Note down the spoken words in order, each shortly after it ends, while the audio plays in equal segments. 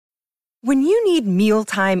When you need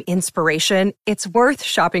mealtime inspiration, it's worth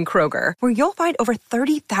shopping Kroger, where you'll find over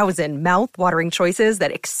 30,000 mouth-watering choices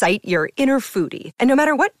that excite your inner foodie. And no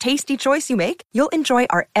matter what tasty choice you make, you'll enjoy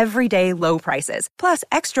our everyday low prices, plus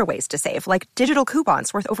extra ways to save, like digital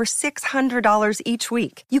coupons worth over $600 each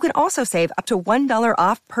week. You can also save up to $1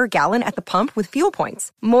 off per gallon at the pump with fuel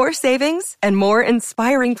points. More savings and more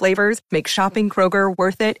inspiring flavors make shopping Kroger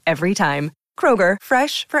worth it every time. Kroger,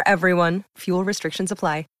 fresh for everyone. Fuel restrictions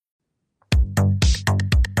apply.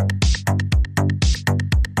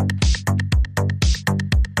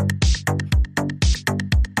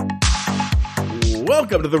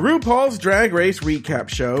 Welcome to the RuPaul's Drag Race Recap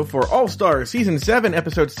Show for All-Stars Season 7,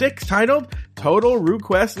 Episode 6, titled Total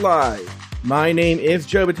RuQuest Live. My name is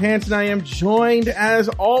Joe Batanz, and I am joined, as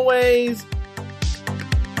always,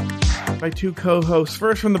 by two co-hosts.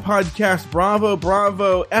 First from the podcast, Bravo,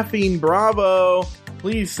 effing Bravo.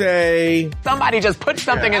 Please say... Somebody just put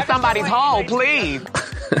something in somebody's hole, please.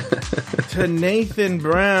 To Nathan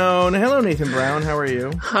Brown. Hello, Nathan Brown. How are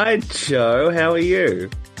you? Hi, Joe. How are you?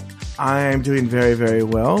 I'm doing very, very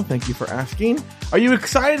well. Thank you for asking. Are you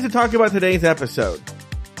excited to talk about today's episode?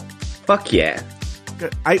 Fuck yeah.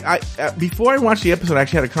 I before I watched the episode, I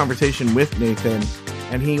actually had a conversation with Nathan,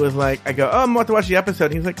 and he was like, I go, oh, I'm about to watch the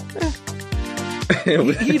episode. And he was like,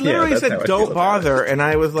 He literally said, don't bother. And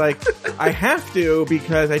I was like, I have to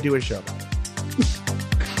because I do a show.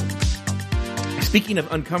 Speaking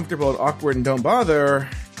of uncomfortable and awkward and don't bother...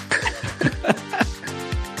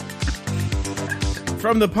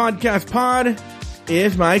 From the podcast pod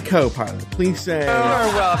is my co-pilot. Please say... You're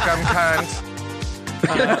welcome, cunt.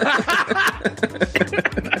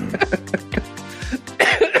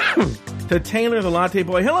 To Taylor the Latte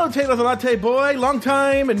Boy. Hello, Taylor the Latte Boy. Long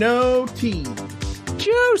time no tea.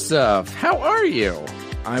 Joseph, how are you?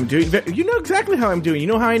 I'm doing... You know exactly how I'm doing. You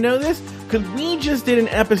know how I know this? Because we just did an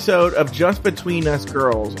episode of Just Between Us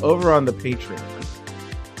Girls over on the Patreon.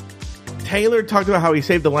 Taylor talked about how he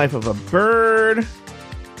saved the life of a bird.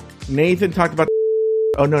 Nathan talked about...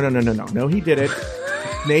 Oh, no. No, he did it.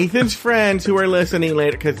 Nathan's friends who are listening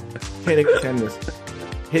later, because can't extend this.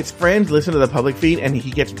 His friends listen to the public feed, and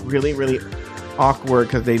he gets really, really awkward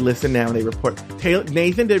because they listen now and they report.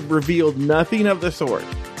 Nathan revealed nothing of the sort.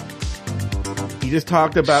 He just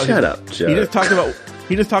talked about... Shut up, Joe. He just talked about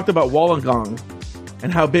Wollongong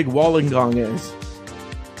and how big Wollongong is.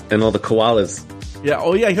 And all the koalas. Yeah,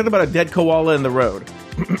 oh yeah, he talked about a dead koala in the road.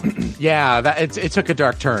 Yeah, it took a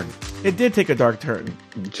dark turn. It did take a dark turn.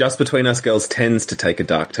 Just Between Us Girls tends to take a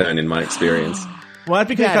dark turn in my experience. Well, that's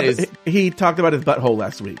because he talked about his butthole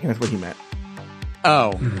last week, and that's what he meant.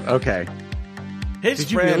 Oh, okay.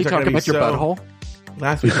 Did you really talk about your butthole?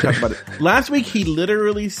 Last week he talked about it. Last week he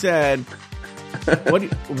literally said,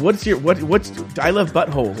 "What's I love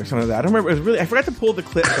buttholes" or something like that. I don't remember. It was really. I forgot to pull the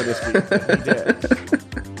clip for this week. He did.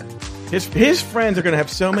 His friends are going to have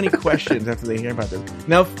so many questions after they hear about this.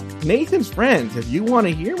 Now, Nathan's friends, if you want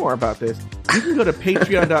to hear more about this, you can go to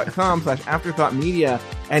patreon.com/afterthoughtmedia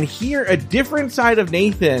and hear a different side of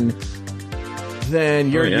Nathan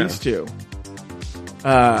than you're used to.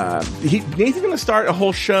 Nathan's going to start a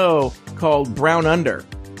whole show called Brown Under.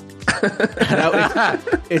 Now,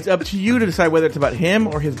 it's up to you to decide whether it's about him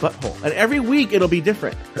or his butthole. And every week it'll be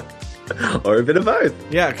different. Or a bit of both.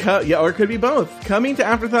 Yeah, or it could be both. Coming to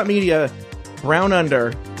Afterthought Media, Brown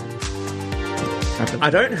Under. I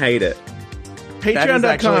don't hate it.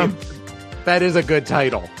 Patreon.com. That is a good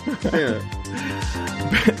title. Yeah.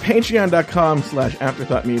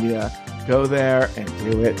 Patreon.com/Afterthought Media. Go there and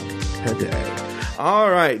do it today.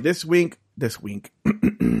 All right, this week. Wink.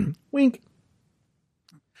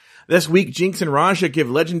 This week, Jinx and Raja give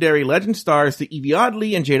legendary legend stars to Evie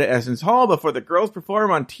Oddly and Jada Essence Hall before the girls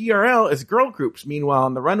perform on TRL as girl groups. Meanwhile,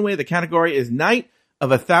 on the runway, the category is Night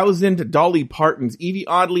of 1,000 Dolly Partons. Evie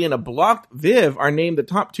Oddly and a blocked Viv are named the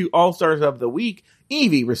top 2 All-Stars of the week.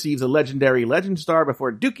 Evie receives a legendary legend star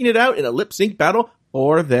before duking it out in a lip-sync battle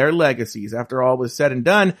for their legacies. After all was said and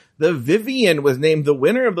done, the Vivian was named the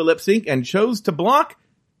winner of the lip-sync and chose to block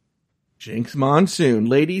Jinx Monsoon.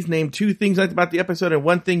 Ladies, name 2 things you liked about the episode and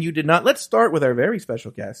 1 thing you did not. Let's start with our very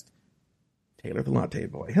special guest, Taylor the Latte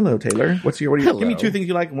Boy. Hello, Taylor. Give me 2 things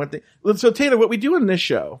you like and 1 thing. So, Taylor, what we do in this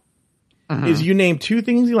show is you name 2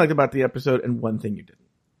 things you liked about the episode and 1 thing you didn't.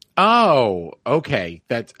 Oh, okay.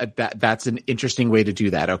 That's an interesting way to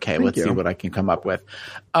do that. Okay, let's see what I can come up with.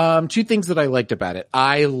 2 things that I liked about it.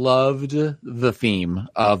 I loved the theme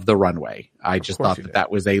of the runway. I just thought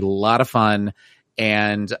that was a lot of fun.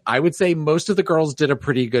 And I would say most of the girls did a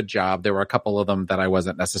pretty good job. There were a couple of them that I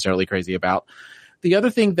wasn't necessarily crazy about. The other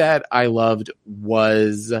thing that I loved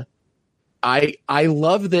was I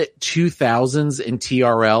love that 2000s in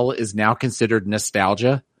TRL is now considered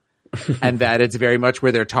nostalgia, and that it's very much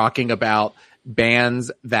where they're talking about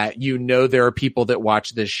bands that there are people that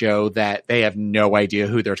watch this show that they have no idea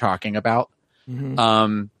who they're talking about.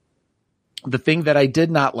 Mm-hmm. The thing that I did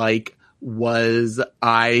not like was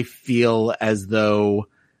I feel as though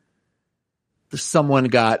someone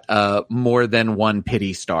got more than one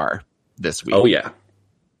pity star this week. Oh, yeah.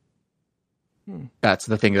 That's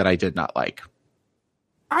the thing that I did not like.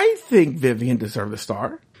 I think Vivian deserved a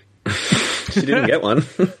star. She didn't get one.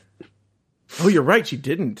 Oh, you're right. She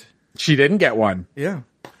didn't. She didn't get one. Yeah.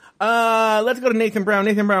 Let's go to Nathan Brown.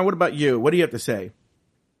 Nathan Brown, what about you? What do you have to say?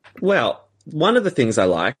 Well, one of the things I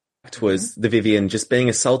liked was the Vivian just being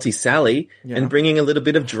a salty Sally and bringing a little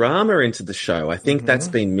bit of drama into the show. I think that's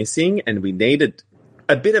been missing, and we needed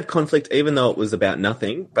a bit of conflict, even though it was about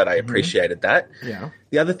nothing, but I appreciated that. Yeah.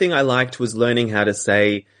 The other thing I liked was learning how to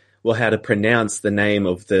pronounce the name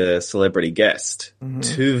of the celebrity guest,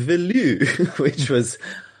 Tuvalu, which was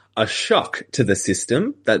a shock to the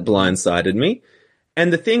system that blindsided me.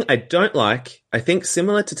 And the thing I don't like, I think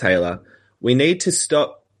similar to Taylor, we need to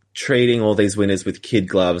stop treating all these winners with kid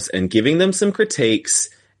gloves and giving them some critiques,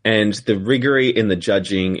 and the rigory in the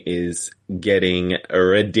judging is getting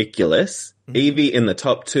ridiculous. Evie in the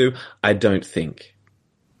top 2, I don't think.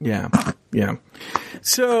 Yeah.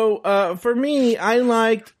 So, for me, I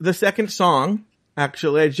liked the second song.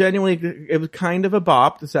 Actually, it was kind of a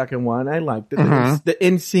bop, the second one. I liked it. It was the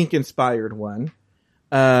NSYNC inspired one.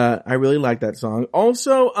 I really liked that song.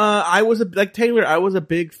 Also, I was like Taylor, I was a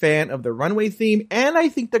big fan of the Runway theme, and I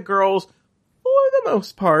think the girls, for the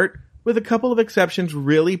most part, with a couple of exceptions,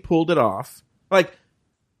 really pulled it off. Like,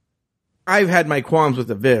 I've had my qualms with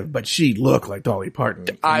the Viv, but she looked like Dolly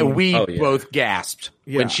Parton. We both gasped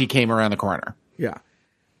when she came around the corner. Yeah.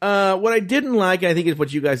 What I didn't like, I think, is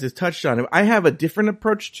what you guys just touched on. I have a different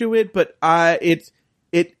approach to it, but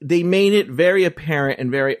they made it very apparent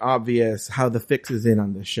and very obvious how the fix is in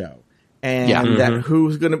on this show. And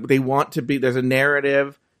that they want to be, there's a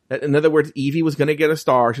narrative that, in other words, Evie was going to get a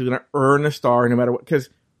star. She was going to earn a star no matter what. Because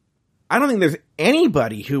I don't think there's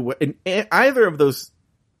anybody who, in either of those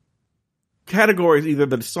categories, either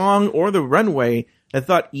the song or the runway, that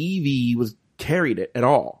thought Evie carried it at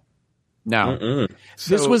all. No.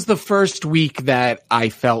 This was the first week that I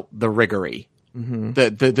felt the rigory.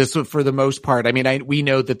 This for the most part. I mean, we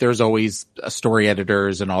know that there's always story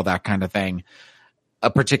editors and all that kind of thing.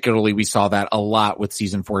 Particularly, we saw that a lot with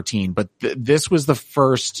season 14. But this was the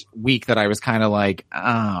first week that I was kind of like,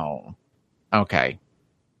 oh, okay.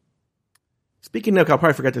 Speaking of, I'll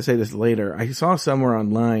probably forget to say this later. I saw somewhere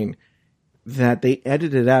online that they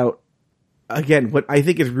edited out, again, what I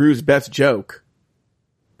think is Rue's best joke.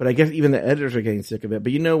 But I guess even the editors are getting sick of it.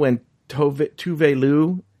 But you know when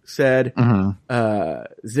Tuvalu said zigga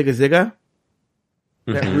zigga,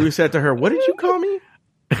 that Rue said to her, "What did you call me?"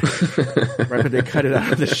 Right, but they cut it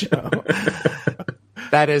out of the show.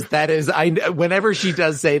 That is. Whenever she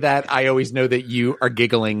does say that, I always know that you are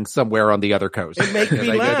giggling somewhere on the other coast. It makes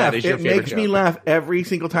me laugh. It makes me laugh every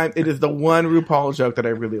single time. It is the one RuPaul joke that I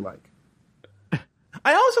really like.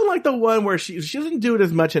 I also like the one where she doesn't do it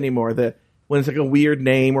as much anymore. When it's like a weird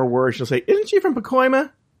name or word, she'll say, "Isn't she from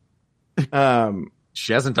Pacoima?"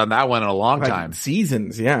 She hasn't done that one in a long time.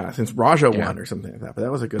 Seasons, yeah, since Raja won or something like that. But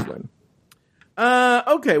that was a good one.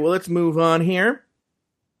 Okay, well, let's move on here.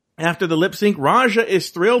 After the lip sync, Raja is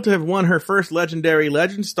thrilled to have won her first Legendary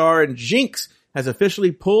Legend star, and Jinx has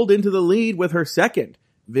officially pulled into the lead with her second.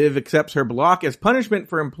 Viv accepts her block as punishment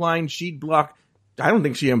for implying she'd block. I don't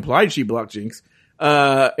think she implied she blocked Jinx.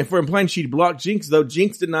 If we're implying she'd blocked Jinx, though,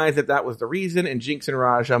 Jinx denies that was the reason, and Jinx and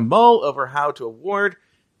Raja mull over how to award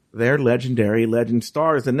their Legendary Legend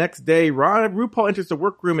stars. The next day, RuPaul enters the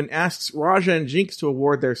workroom and asks Raja and Jinx to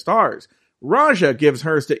award their stars. Raja gives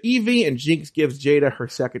hers to Evie, and Jinx gives Jada her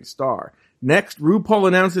second star. Next, RuPaul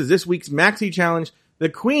announces this week's Maxi Challenge. The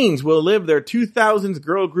queens will live their 2000s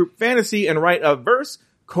girl group fantasy and write a verse,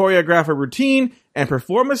 choreograph a routine, and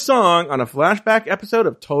perform a song on a flashback episode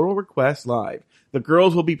of Total Request Live. The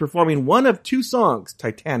girls will be performing one of two songs,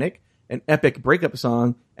 Titanic, an epic breakup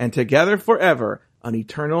song, and Together Forever, an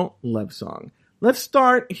eternal love song. Let's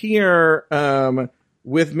start here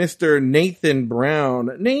with Mr. Nathan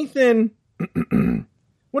Brown. Nathan,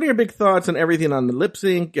 what are your big thoughts on everything on the lip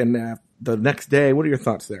sync and the next day? What are your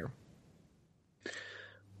thoughts there?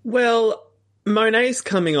 Well, Monet's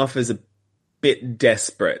coming off as a bit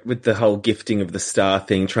desperate with the whole gifting of the star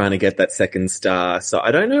thing, trying to get that second star. So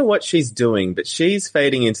I don't know what she's doing, but she's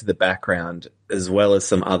fading into the background as well as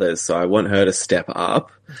some others. So I want her to step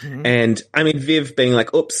up. And I mean, Viv being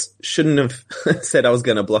like, oops, shouldn't have said I was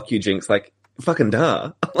going to block you, Jinx. Like, fucking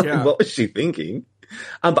duh. Like, Yeah. what was she thinking?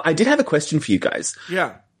 But I did have a question for you guys.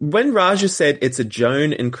 Yeah. When Raja said it's a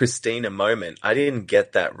Joan and Christina moment, I didn't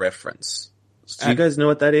get that reference. Do you guys know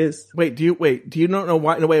what that is? Wait, do you not know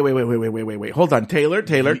why? No, wait. Hold on. Taylor.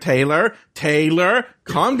 Calm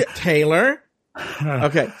down. Taylor.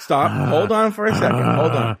 Okay, stop. Hold on for a second.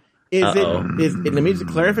 Hold on. Let me just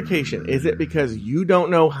clarification. Is it because you don't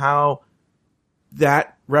know how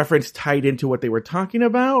that reference tied into what they were talking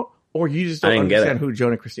about? Or you just don't understand who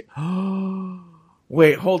Joan and Christina?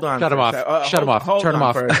 Wait, hold on. Shut him off. Shut him off. Turn him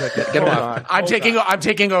off. Get him off. I'm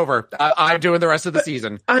taking over. I'm doing the rest of the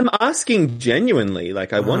season. I'm asking genuinely.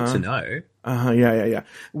 Like, I want to know. Yeah.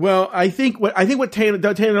 Well, I think what Taylor,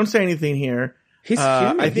 don't say anything here. He's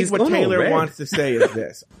human. I think what Taylor wants to say is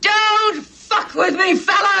this. Don't fuck with me,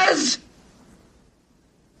 fellas!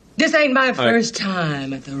 This ain't my first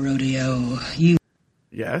time at the rodeo.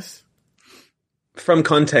 Yes. From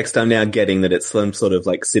context, I'm now getting that it's some sort of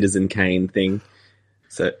like Citizen Kane thing.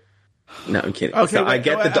 So, no, I'm kidding. Okay, so I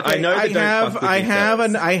get that. I know that. I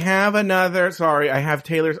have another. Sorry, I have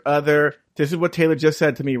Taylor's other. This is what Taylor just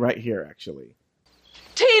said to me right here. Actually,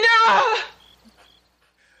 Tina,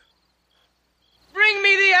 bring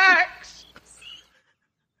me the axe.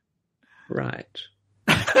 Right.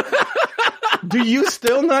 Do you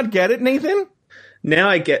still not get it, Nathan? Now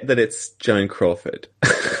I get that it's Joan Crawford.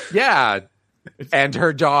 Yeah, and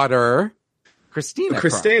her daughter, Christina.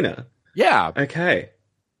 Christina. Yeah. Okay.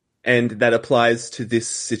 And that applies to this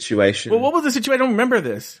situation. Well, what was the situation? I don't remember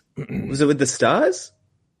this. Was it with the stars?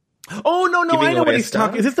 Oh, no, Giving I know what away he's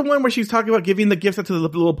talking. Is this the one where she's talking about giving the gifts to the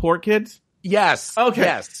little poor kids? Yes. Okay.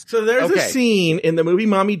 Yes. So there's a scene in the movie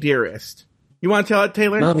Mommy Dearest. You want to tell it,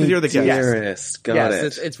 Taylor? Mommy You're the guest. Dearest. Got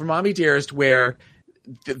it. It's from Mommy Dearest, where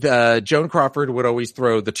the Joan Crawford would always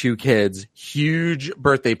throw the two kids huge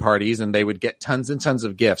birthday parties, and they would get tons and tons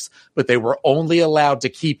of gifts, but they were only allowed to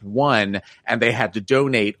keep one, and they had to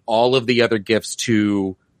donate all of the other gifts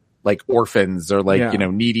to like orphans or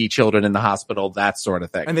needy children in the hospital, that sort of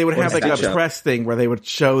thing. And they would have like a press thing where they would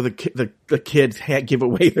show the kids give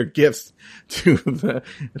away their gifts to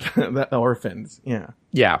the orphans. Yeah.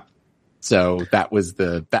 Yeah. So that was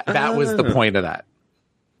the point of that.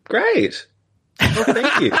 Great. Well,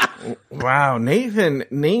 thank you. Wow, Nathan,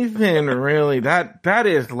 really, that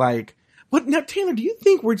is like, what now, Taylor, do you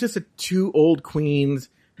think we're just two old queens?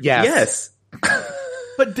 Yes.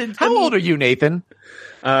 But how old are you, Nathan?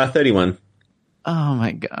 31. Oh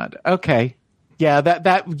my God. Okay.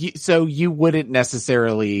 Yeah, so you wouldn't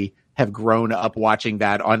necessarily have grown up watching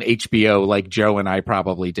that on HBO like Joe and I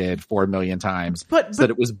probably did 4 million times. But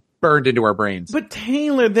it was burned into our brains. But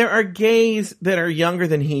Taylor, there are gays that are younger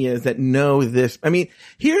than he is that know this. I mean,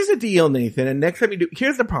 here's the deal, Nathan, and next time you do,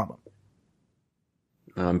 here's the problem.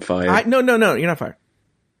 I'm fired. No, you're not fired.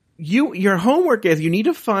 Your homework is you need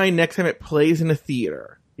to find next time it plays in a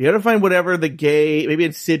theater. You got to find whatever the gay, maybe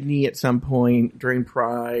in Sydney at some point during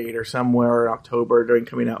Pride or somewhere in October during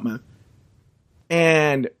coming out month,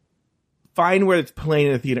 and find where it's playing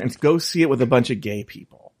in the theater and go see it with a bunch of gay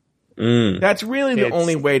people. That's really the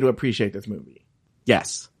only way to appreciate this movie.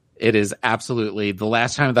 Yes, it is absolutely. The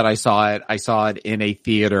last time that I saw it in a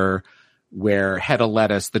theater where Hedda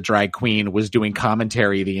Lettuce, the drag queen, was doing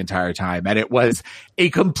commentary the entire time. And it was a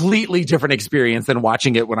completely different experience than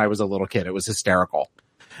watching it when I was a little kid. It was hysterical.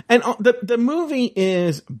 And the movie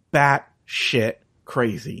is batshit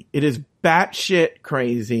crazy. It is batshit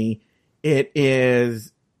crazy. It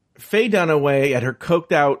is Faye Dunaway at her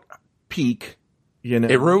coked out peak. You know,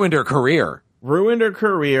 it ruined her career.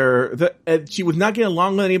 She was not getting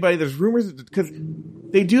along with anybody. There's rumors because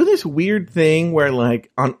they do this weird thing where,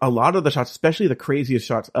 like, on a lot of the shots, especially the craziest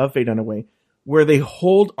shots of Faye Dunaway, where they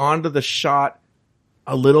hold onto the shot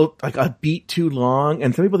a little, like a beat too long.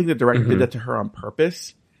 And some people think the director did that to her on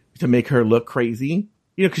purpose to make her look crazy.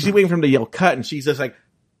 You know, because she's waiting for him to yell cut, and she's just like,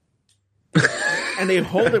 and they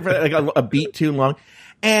hold it for like a beat too long.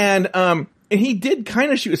 And he did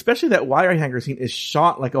kind of shoot, especially that wire hanger scene is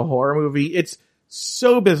shot like a horror movie. It's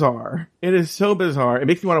so bizarre. It is so bizarre. It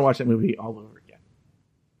makes me want to watch that movie all over again.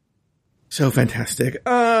 So fantastic.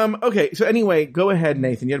 Okay. So anyway, go ahead,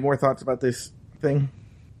 Nathan. You had more thoughts about this thing?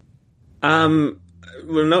 Well,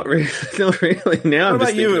 not really. Not really. Now I'm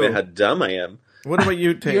just thinking about how dumb I am. What about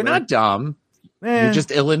you, Taylor? You're not dumb. You're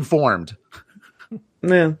just ill-informed.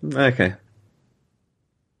 Yeah. Okay.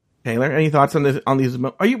 Taylor, any thoughts on this? On these?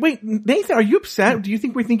 Nathan, are you upset? Do you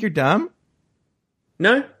think we think you're dumb?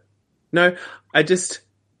 No. I just,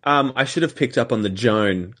 I should have picked up on the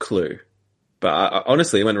Joan clue, but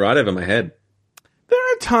honestly, it went right over my head.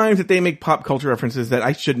 There are times that they make pop culture references that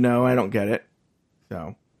I should know. I don't get it.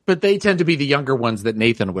 So, but they tend to be the younger ones that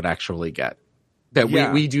Nathan would actually get. That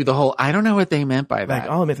we do the whole, I don't know what they meant by that. Like,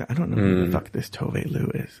 I'll admit that I don't know who the fuck this Tove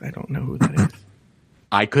Lu is. I don't know who that is.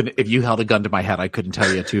 I couldn't, if you held a gun to my head, I couldn't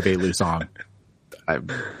tell you a Tove Lu song. I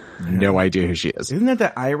have no idea who she is. Isn't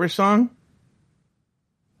that Irish song?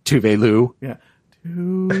 Tove Lu? Yeah.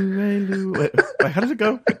 Tove Lu. Wait, how does it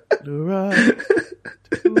go? Lura,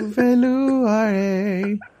 Tove Lu,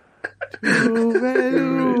 are. Tove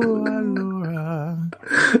Lu, Laura.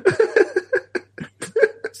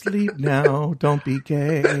 Sleep now, don't be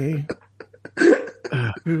gay.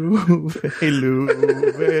 Tove Lu,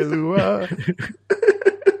 Lura.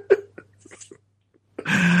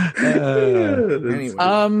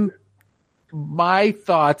 Anyway. My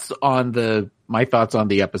thoughts on the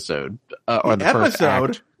episode, or the first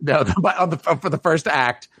act. No, for the first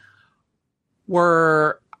act,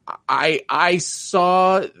 were I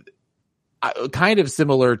saw kind of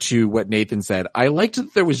similar to what Nathan said. I liked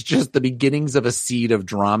that there was just the beginnings of a seed of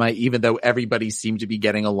drama, even though everybody seemed to be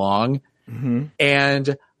getting along. Mm-hmm.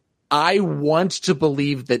 And I want to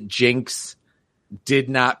believe that Jinx did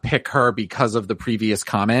not pick her because of the previous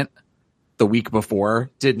comment the week before,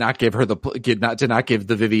 did not give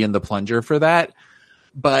the Vivian the plunger for that.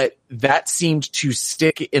 But that seemed to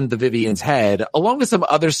stick in the Vivian's head, along with some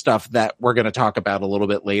other stuff that we're going to talk about a little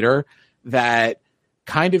bit later, that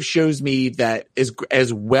kind of shows me that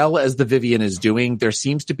as well as the Vivian is doing, there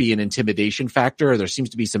seems to be an intimidation factor. There seems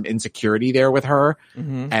to be some insecurity there with her.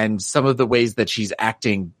 Mm-hmm. And some of the ways that she's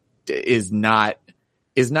acting is not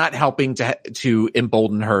helping to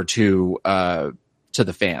embolden her to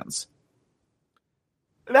the fans.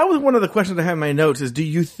 That was one of the questions I have in my notes is, do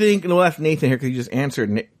you think, and we'll ask Nathan here because you just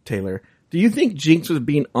answered Taylor. Do you think Jinx was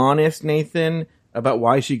being honest, Nathan, about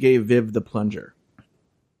why she gave Viv the plunger?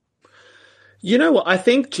 You know what? I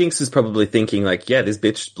think Jinx is probably thinking like, yeah, this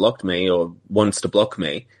bitch blocked me or wants to block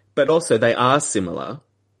me, but also they are similar.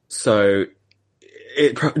 So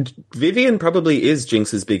Vivian probably is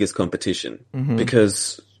Jinx's biggest competition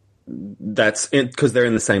because because they're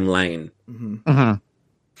in the same lane. Mm-hmm. Mm-hmm.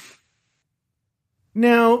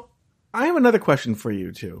 Now, I have another question for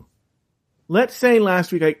you too. Let's say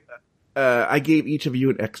last week I gave each of you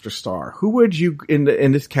an extra star. Who would you in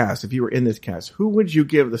this cast, if you were in this cast, who would you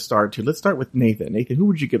give the star to? Let's start with Nathan. Nathan, who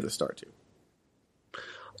would you give the star to?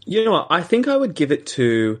 You know what? I think I would give it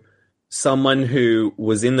to someone who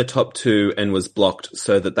was in the top 2 and was blocked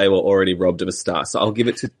so that they were already robbed of a star. So I'll give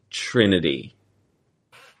it to Trinity.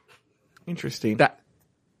 Interesting. That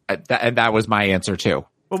was my answer too.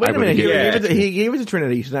 Well, wait a minute. He gave it to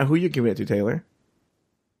Trinity. So now who are you giving it to, Taylor?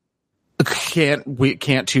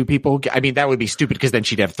 Can't two people? I mean, that would be stupid because then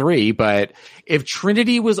she'd have 3. But if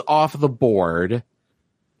Trinity was off the board,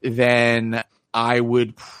 then I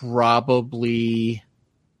would probably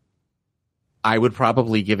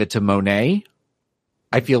give it to Monet.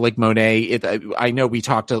 I feel like Monet. I know we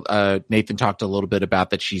talked. Nathan talked a little bit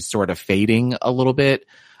about that she's sort of fading a little bit,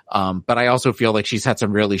 but I also feel like she's had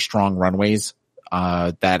some really strong runways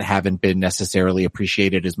that haven't been necessarily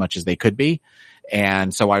appreciated as much as they could be.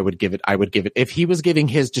 And so I would give it, if he was giving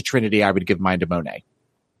his to Trinity, I would give mine to Monet.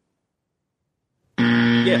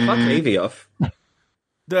 Yeah, fuck Evie off.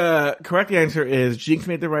 The correct answer is Jinx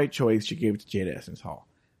made the right choice. She gave it to Jada Essence Hall.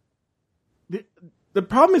 The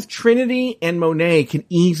problem is Trinity and Monet can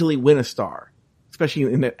easily win a star,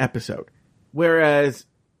 especially in that episode. Whereas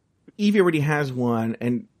Evie already has one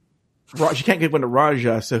and she can't get one to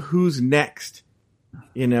Raja. So who's next?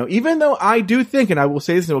 You know, even though I do think, and I will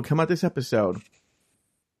say this and it will come out this episode,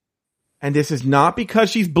 and this is not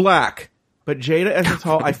because she's black, but Jada Essence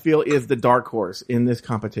Hall, I feel, is the dark horse in this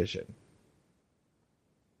competition.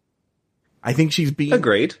 I think she's being...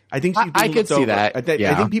 Agreed. I think she's being I could see that. I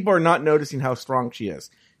think people are not noticing how strong she is.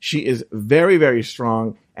 She is very, very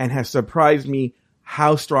strong and has surprised me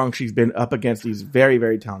how strong she's been up against these very,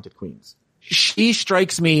 very talented queens. She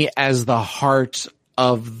strikes me as the heart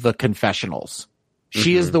of the confessionals.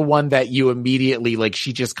 She is the one that you immediately, like,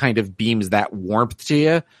 she just kind of beams that warmth to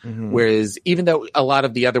you. Mm-hmm. Whereas even though a lot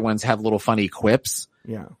of the other ones have little funny quips,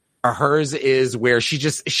 hers is where she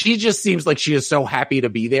just seems like she is so happy to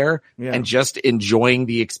be there and just enjoying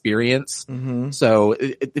the experience. Mm-hmm. So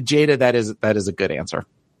Jada, that is a good answer.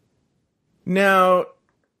 Now,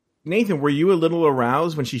 Nathan, were you a little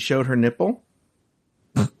aroused when she showed her nipple?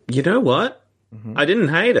 You know what? Mm-hmm. I didn't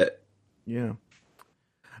hate it. Yeah.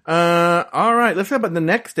 All right. Let's talk about the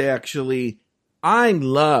next day, actually. I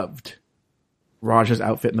loved Raja's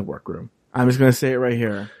outfit in the workroom. I'm just going to say it right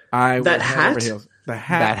here. That hat? The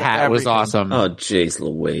hat was awesome. Oh, jeez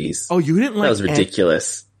Louise. Oh, you didn't like that? Was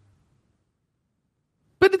ridiculous.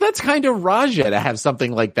 But that's kind of Raja to have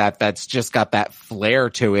something like that that's just got that flair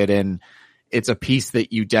to it, and it's a piece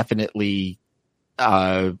that you definitely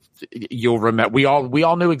you'll remember we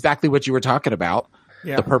all knew exactly what you were talking about.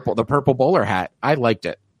 Yeah. The purple bowler hat. I liked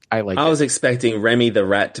it. I was expecting Remy the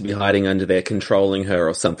rat to be hiding under there, controlling her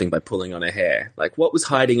or something by pulling on her hair. Like, what was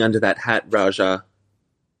hiding under that hat, Raja?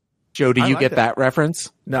 Joe, do you get that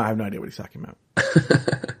reference? No, I have no idea what he's talking about.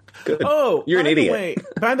 Good. Oh, you're an idiot.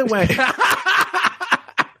 By the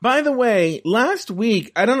way, last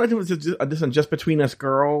week, I don't know if it was this on Just Between Us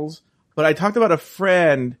Girls, but I talked about a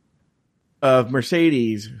friend of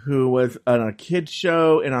Mercedes who was on a kids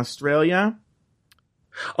show in Australia.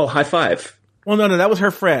 Oh, High Five. Well, no, that was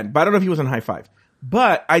her friend, but I don't know if he was on High Five.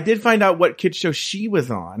 But I did find out what kids show she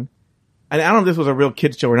was on, and I don't know if this was a real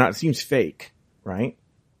kids show or not. It seems fake, right?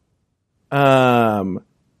 Agro's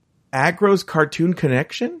Cartoon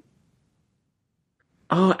Connection?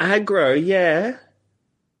 Oh, Agro, yeah.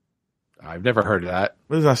 I've never heard of that.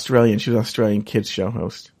 It was Australian. She was an Australian kids show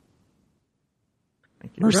host.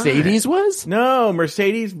 Mercedes was? No,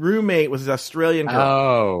 Mercedes' roommate was an Australian girl.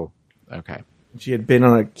 Oh, okay. She had been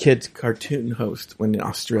on a kids cartoon host when in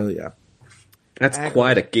Australia. That's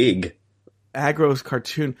quite a gig. Agro's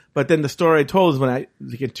Cartoon. But then the story I told is when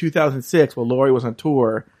in 2006, while Lori was on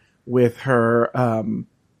tour with her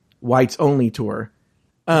Whites Only tour,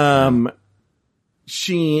 I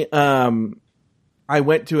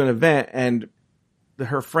went to an event and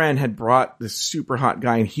her friend had brought this super hot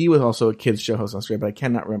guy, and he was also a kids show host in Australia, but I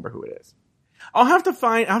cannot remember who it is. I'll have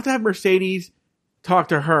to have Mercedes talk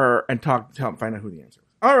to her and find out who the answer is.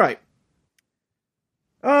 All right.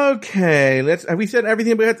 Okay. Have we said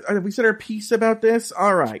everything? Have we said our piece about this?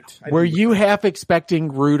 All right. Were you half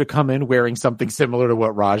expecting Rue to come in wearing something similar to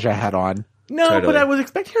what Raja had on? No, totally. But I was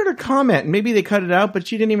expecting her to comment. Maybe they cut it out, but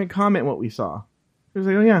she didn't even comment what we saw. It was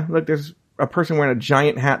like, oh yeah, look, there's a person wearing a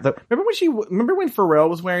giant hat. Remember when Pharrell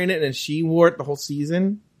was wearing it and she wore it the whole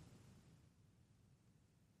season?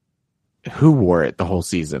 Who wore it the whole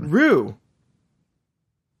season? Rue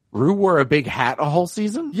wore a big hat a whole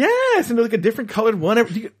season? Yes, and like a different colored one.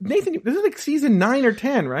 Nathan, this is like season 9 or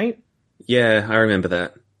 10, right? Yeah, I remember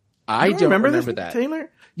that. I don't remember this, that.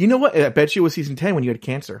 Taylor? You know what? I bet you it was season 10 when you had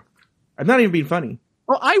cancer. I'm not even being funny.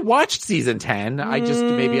 Well, I watched season 10.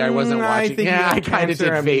 Maybe I wasn't watching. I kind of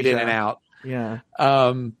did fade in and out. Yeah.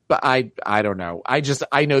 But I don't know. I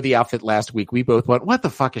know the outfit last week. We both went, what the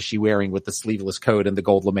fuck is she wearing with the sleeveless coat and the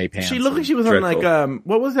gold lame pants? She looked like she was dreadful. On like,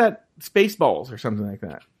 what was that? Spaceballs or something like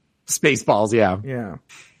that. Spaceballs, yeah. Yeah.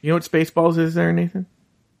 You know what Spaceballs is there, Nathan?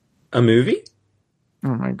 A movie?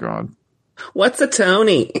 Oh my God. What's a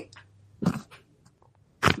Tony?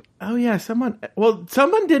 Oh yeah, Trinity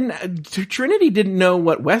didn't know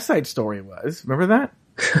what West Side Story was. Remember that?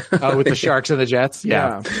 Oh, with the Sharks and the Jets?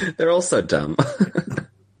 Yeah. They're all so dumb.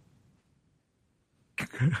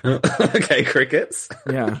 Okay, crickets.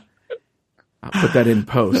 Yeah. I'll put that in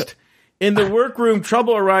post. In the workroom,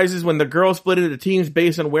 trouble arises when the girls split into teams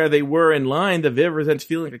based on where they were in line. The Viv resents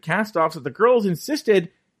feeling like a cast-off, so the girls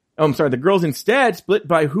instead split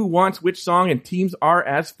by who wants which song, and teams are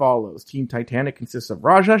as follows. Team Titanic consists of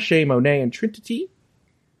Raja, Shay, Monet, and Trinity.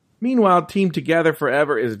 Meanwhile, Team Together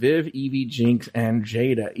Forever is Viv, Evie, Jinx, and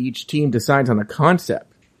Jada. Each team decides on a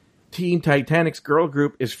concept. Team Titanic's girl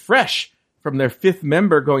group is fresh from their 5th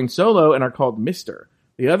member going solo and are called Mr.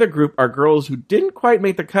 The other group are girls who didn't quite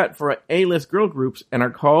make the cut for A-list girl groups and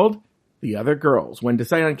are called The Other Girls. When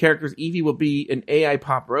deciding on characters, Evie will be an AI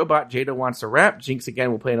pop robot, Jada wants to rap, Jinx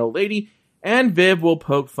again will play an old lady, and Viv will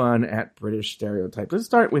poke fun at British stereotypes. Let's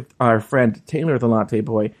start with our friend Taylor the Latte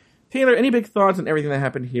Boy. Taylor, any big thoughts on everything that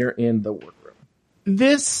happened here in the workroom?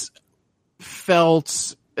 This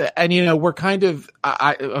felt, and we're kind of,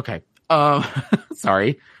 okay.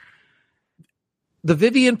 Sorry. The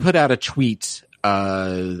Vivian put out a tweet,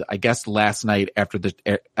 I guess last night after the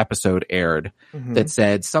episode aired, that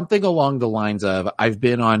said something along the lines of, I've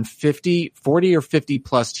been on 40 or 50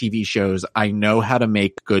 plus TV shows. I know how to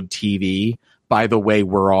make good TV. By the way,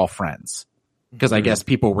 we're all friends. Because I guess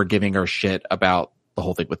people were giving her shit about the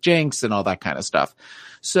whole thing with Jinx and all that kind of stuff.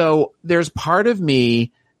 So there's part of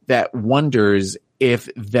me that wonders if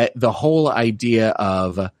the whole idea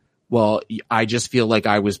of, well, I just feel like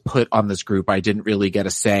I was put on this group. I didn't really get a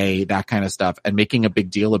say, that kind of stuff, and making a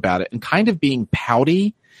big deal about it and kind of being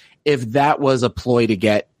pouty, if that was a ploy to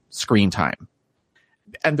get screen time.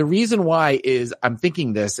 And the reason why is I'm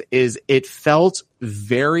thinking this is it felt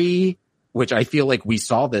very, which I feel like we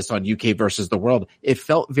saw this on UK versus the World. It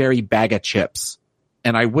felt very Bag of Chips.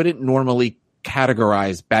 And I wouldn't normally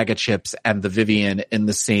categorize Bag of Chips and the Vivian in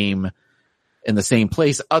the same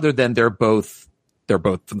place, other than they're both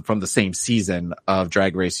from the same season of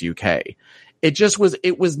Drag Race UK.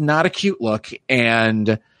 It was not a cute look,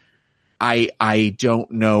 and I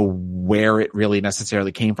don't know where it really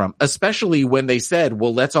necessarily came from, especially when they said,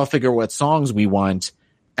 well, let's all figure what songs we want.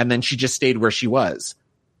 And then she just stayed where she was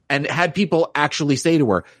and had people actually say to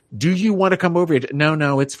her, do you want to come over here?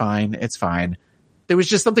 No, it's fine. It's fine. There was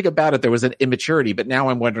just something about it. There was an immaturity, but now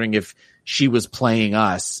I'm wondering if she was playing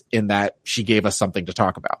us in that she gave us something to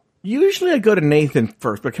talk about. Usually I go to Nathan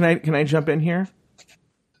first, but can I jump in here?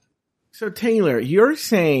 So Taylor, you're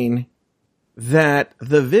saying that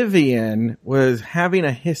the Vivian was having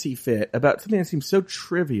a hissy fit about something that seems so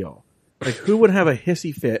trivial. Like, who would have a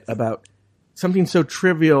hissy fit about something so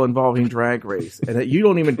trivial involving Drag Race, and that you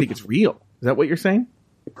don't even think it's real? Is that what you're saying?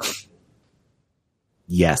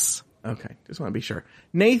 Yes. Okay, just want to be sure.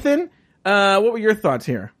 Nathan, what were your thoughts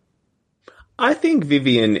here? I think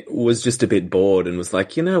Vivian was just a bit bored and was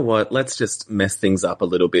like, you know what, let's just mess things up a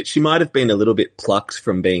little bit. She might have been a little bit plucked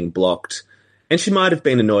from being blocked. And she might have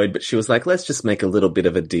been annoyed, but she was like, let's just make a little bit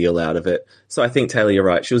of a deal out of it. So I think, Taylor, you're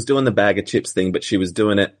right. She was doing the bag of chips thing, but she was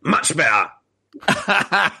doing it much better.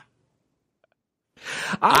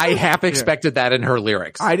 I half expected that in her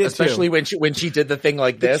lyrics. I did especially too. when she did the thing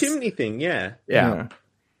like this. The chimney thing, yeah. Yeah.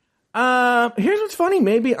 Here's what's funny.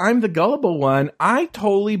 Maybe I'm the gullible one. I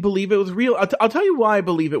totally believe it was real. I'll tell you why I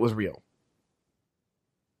believe it was real.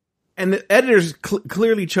 And the editors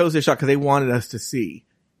clearly chose this shot because they wanted us to see.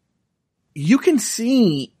 You can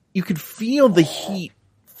feel the heat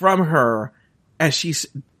from her as she's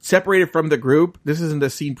separated from the group. This isn't the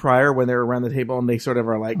scene prior when they're around the table and they sort of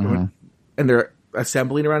are like, and they're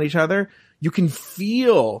assembling around each other. You can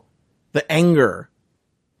feel the anger.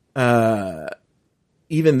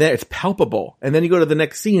 Even there, it's palpable. And then you go to the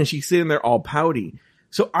next scene and she's sitting there all pouty.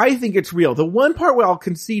 So I think it's real. The one part where I'll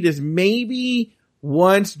concede is maybe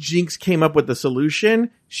once Jinx came up with the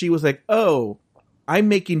solution, she was like, oh, I'm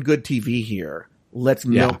making good TV here. Let's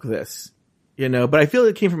milk this, but I feel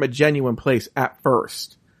it came from a genuine place at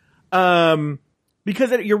first.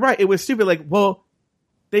 Because you're right. It was stupid. Like, well,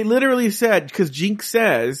 they literally said, because Jinx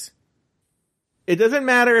says, it doesn't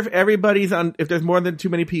matter if if there's more than too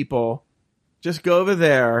many people, just go over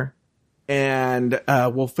there and,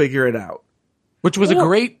 we'll figure it out. Which was a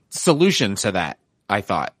great solution to that, I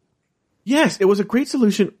thought. Yes, it was a great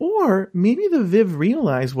solution. Or maybe the Viv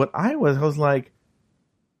realized what I was like,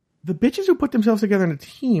 the bitches who put themselves together in a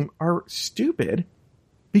team are stupid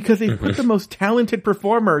because they put the most talented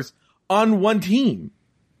performers on one team.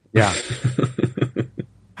 Yeah.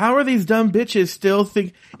 How are these dumb bitches still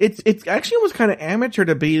think it's actually almost kind of amateur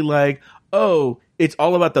to be like, oh, it's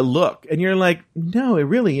all about the look. And you're like, no, it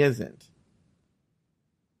really isn't.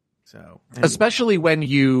 So, anyway. Especially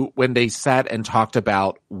when they sat and talked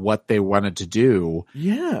about what they wanted to do.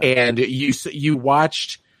 Yeah. And you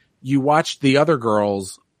watched the other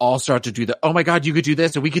girls all start to do the, oh my God, you could do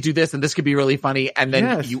this and we could do this and this could be really funny. And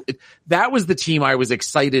then that was the team I was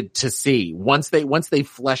excited to see once they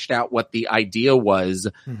fleshed out what the idea was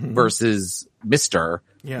versus Mr.,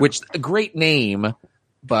 which a great name,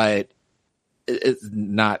 but it's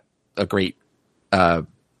not a great,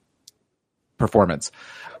 performance.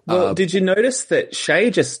 Well, did you notice that Shay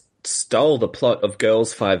just stole the plot of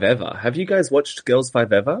Girls 5 Ever? Have you guys watched Girls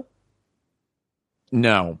 5 Ever?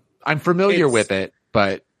 No, I'm familiar with it,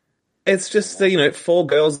 but it's just the, 4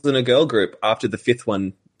 girls in a girl group after the 5th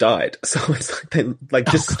one died. So it's like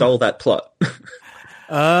they just stole that plot.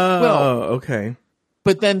 Okay.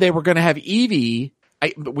 But then they were going to have Evie.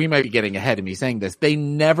 We might be getting ahead of me saying this. They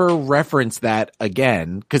never referenced that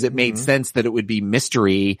again because it made sense that it would be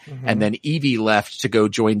Mystery and then Evie left to go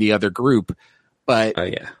join the other group. But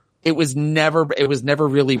it was never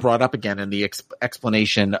really brought up again in the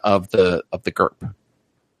explanation of the group.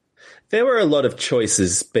 There were a lot of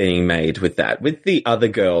choices being made with that. With the other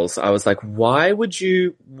girls, I was like, why would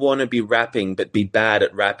you want to be rapping but be bad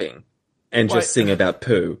at rapping and just sing about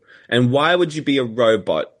poo? And why would you be a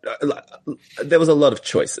robot? There was a lot of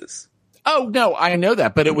choices. Oh, no, I know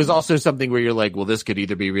that. But it was also something where you're like, well, this could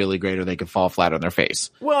either be really great or they could fall flat on their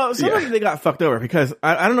face. Well, sometimes they got fucked over because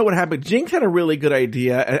I don't know what happened. Jinx had a really good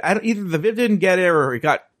idea. Either the Viv didn't get it or it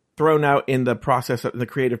got thrown out in the process, the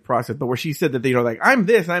creative process, but where she said that, like, I'm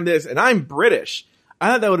this, and I'm British.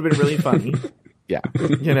 I thought that would have been really funny. Yeah.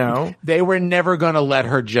 They were never going to let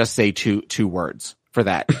her just say two words for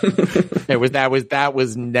that. That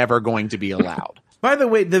was never going to be allowed. By the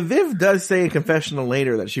way, the Viv does say in confessional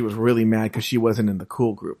later that she was really mad because she wasn't in the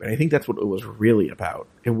cool group. And I think that's what it was really about.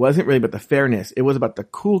 It wasn't really about the fairness. It was about the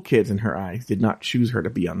cool kids in her eyes did not choose her to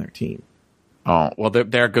be on their team. Oh, well,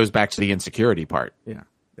 there it goes back to the insecurity part. Yeah.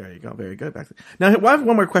 There you go. Very good. Now, I have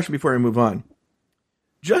one more question before we move on.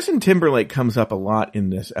 Justin Timberlake comes up a lot in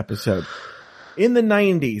this episode. In the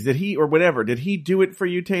 90s, did he do it for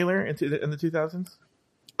you, Taylor, in the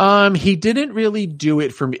 2000s? He didn't really do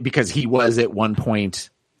it for me because he was at one point,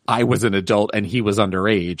 I was an adult and he was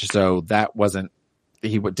underage. So that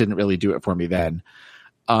he didn't really do it for me then.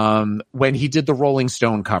 When he did the Rolling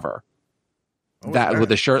Stone cover, with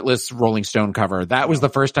the shirtless Rolling Stone cover, that was the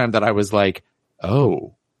first time that I was like,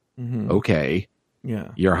 oh, okay. Yeah.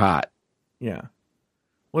 You're hot. Yeah.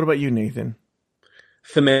 What about you, Nathan?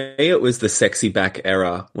 For me, it was the sexy back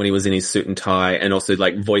era when he was in his suit and tie and also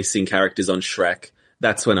like voicing characters on Shrek.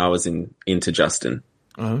 That's when I was into Justin.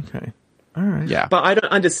 Okay. All right. Yeah. But I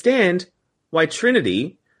don't understand why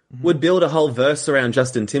Trinity would build a whole verse around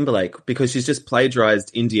Justin Timberlake because she's just plagiarized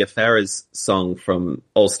India Farah's song from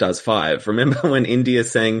All Stars 5. Remember when India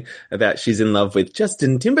sang about she's in love with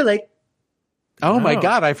Justin Timberlake? Oh my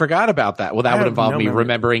God, I forgot about that. Well, that would involve me memory.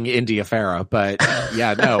 remembering India Farah, but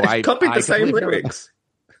yeah, no, I copied the same lyrics.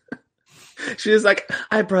 She was like,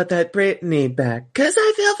 I brought that Britney back because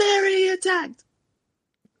I feel very attacked.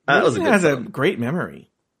 That was a good has song. a great memory.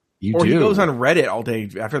 You Or do. he goes on Reddit all day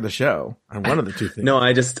after the show. On one of the two things. No,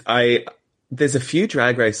 there's a few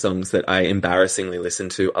Drag Race songs that I embarrassingly listen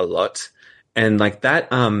to a lot. And like that,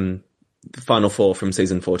 Final Four from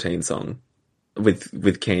season 14 song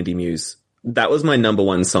with Candy Muse. That was my number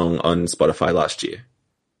one song on Spotify last year.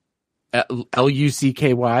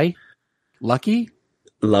 Lucky? Lucky?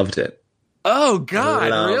 Loved it. Oh God,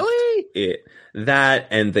 Loved really? it. That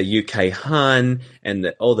and the UK Hun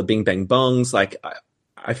and all the Bing Bang Bongs. Like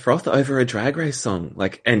I froth over a Drag Race song.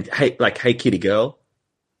 Hey Kitty Girl.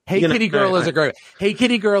 Hey Kitty Girl is a great. Hey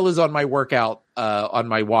Kitty Girl is on my workout, on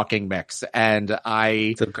my walking mix, and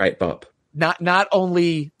It's a great bop. not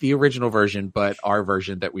only the original version, but our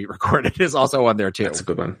version that we recorded is also on there too. That's a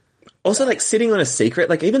good one. Also, like Sitting on a Secret.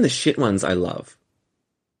 Like even the shit ones, I love.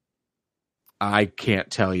 I can't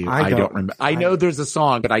tell you. I I don't- don't remember. I know there's a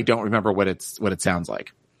song, but I don't remember what it sounds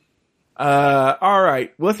like. All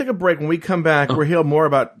right. Well, let's take a break. When we come back, we'll hear more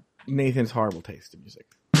about Nathan's horrible taste in music.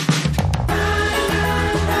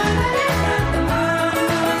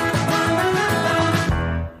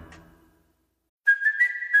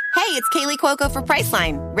 Hey, it's Kaylee Cuoco for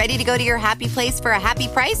Priceline. Ready to go to your happy place for a happy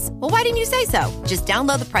price? Well, why didn't you say so? Just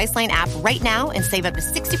download the Priceline app right now and save up to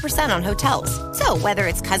 60% on hotels. So whether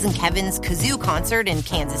it's Cousin Kevin's Kazoo Concert in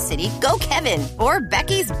Kansas City, go Kevin, or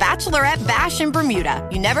Becky's Bachelorette Bash in Bermuda,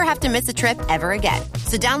 you never have to miss a trip ever again.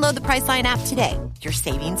 So download the Priceline app today. Your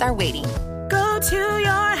savings are waiting. Go to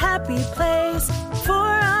your happy place for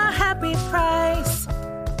a happy price.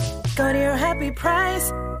 Go to your happy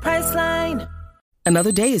price, Priceline.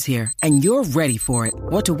 Another day is here, and you're ready for it.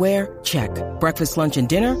 What to wear? Check. Breakfast, lunch, and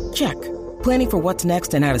dinner? Check. Planning for what's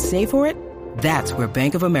next and how to save for it? That's where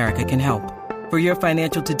Bank of America can help. For your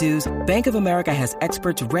financial to-dos, Bank of America has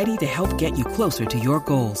experts ready to help get you closer to your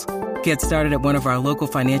goals. Get started at one of our local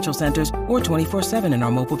financial centers or 24/7 in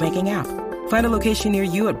our mobile banking app. Find a location near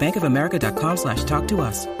you at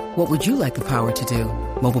bankofamerica.com/talktous. What would you like the power to do?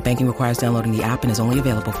 Mobile banking requires downloading the app and is only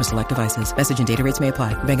available for select devices. Message and data rates may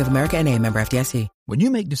apply. Bank of America NA, member FDIC. When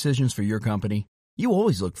you make decisions for your company, you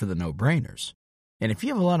always look for the no-brainers. And if you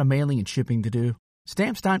have a lot of mailing and shipping to do,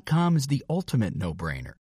 Stamps.com is the ultimate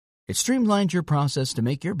no-brainer. It streamlines your process to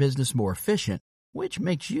make your business more efficient, which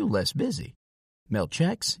makes you less busy. Mail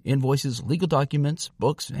checks, invoices, legal documents,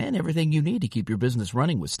 books, and everything you need to keep your business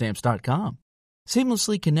running with Stamps.com.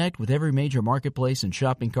 Seamlessly connect with every major marketplace and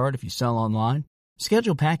shopping cart if you sell online.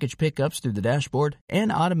 Schedule package pickups through the dashboard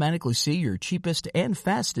and automatically see your cheapest and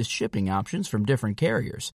fastest shipping options from different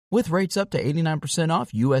carriers, with rates up to 89%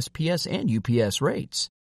 off USPS and UPS rates.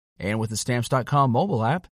 And with the Stamps.com mobile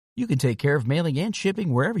app, you can take care of mailing and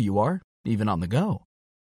shipping wherever you are, even on the go.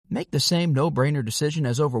 Make the same no-brainer decision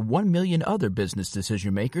as over 1 million other business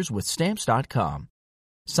decision makers with Stamps.com.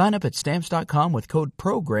 Sign up at Stamps.com with code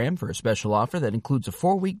PROGRAM for a special offer that includes a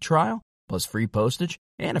 4-week trial, plus free postage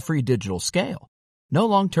and a free digital scale. No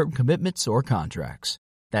long-term commitments or contracts.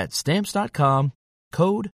 That's Stamps.com,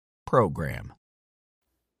 code PROGRAM.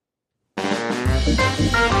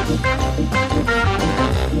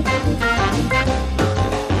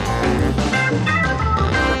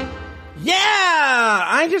 Yeah!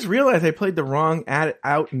 I just realized I played the wrong add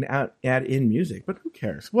in music, but who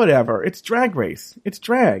cares? Whatever. It's Drag Race. It's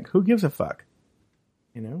drag. Who gives a fuck?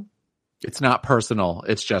 You know? It's not personal.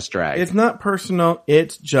 It's just drag. It's not personal.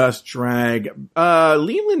 It's just drag.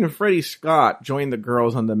 Leland and Freddie Scott joined the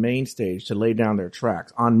girls on the main stage to lay down their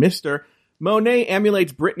tracks. On Mr. Monet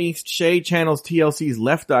emulates Britney, Shay channels TLC's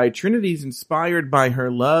Left Eye. Trinity's inspired by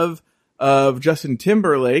her love of Justin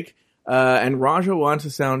Timberlake. And Raja wants to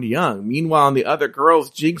sound young. Meanwhile, on the other girls,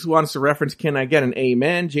 Jinx wants to reference Can I Get an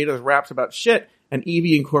Amen? Jada raps about shit, and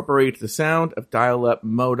Evie incorporates the sound of dial-up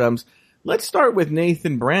modems. Let's start with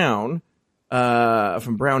Nathan Brown,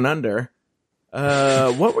 from Brown Under.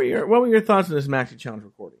 What were your thoughts on this Maxi Challenge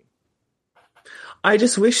recording? I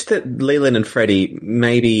just wish that Leland and Freddie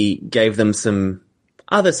maybe gave them some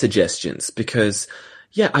other suggestions because,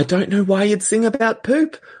 I don't know why you'd sing about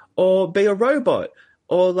poop or be a robot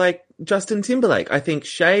or like Justin Timberlake. I think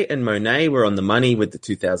Shay and Monet were on the money with the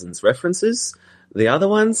 2000s references. The other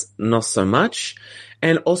ones, not so much.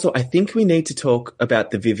 And also, I think we need to talk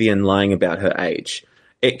about the Vivian lying about her age.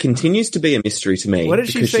 It continues to be a mystery to me. What did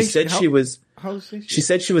she say? She said she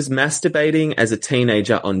said she was masturbating as a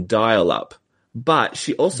teenager on dial-up. But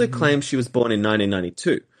she also claims she was born in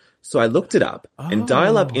 1992. So I looked it up, and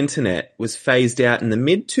dial-up internet was phased out in the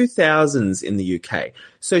mid-2000s in the UK.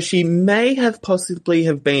 So she may have possibly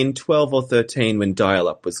have been 12 or 13 when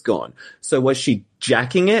dial-up was gone. So was she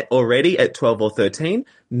jacking it already at 12 or 13?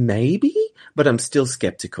 Maybe, but I'm still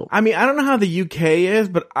skeptical. I mean, I don't know how the UK is,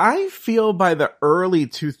 but I feel by the early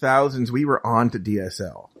 2000s we were on to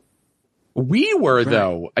DSL. We were,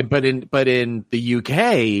 though, but in the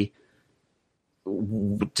UK...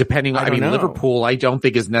 depending on, Liverpool, I don't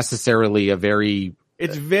think is necessarily a very...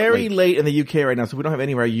 It's very late in the UK right now, so we don't have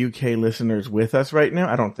any of our UK listeners with us right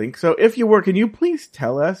now. I don't think so. If you were, can you please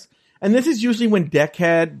tell us? And this is usually when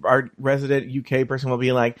Deckhead, our resident UK person, will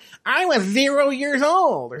be like, I was 0 years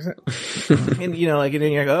old. And, and you're like,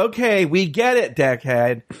 okay, we get it,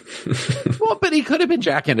 Deckhead. Well, but he could have been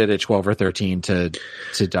jacking it at 12 or 13 to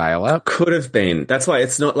dial up. Could have been. That's why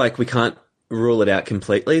it's not like we can't rule it out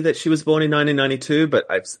completely that she was born in 1992, but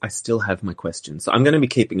I still have my questions. So I'm going to be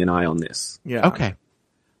keeping an eye on this. Yeah. Okay.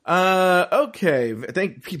 Okay.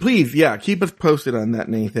 Please, keep us posted on that,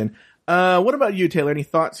 Nathan. What about you, Taylor? Any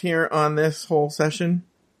thoughts here on this whole session?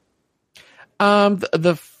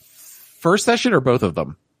 The first session or both of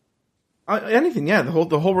them? Anything, yeah.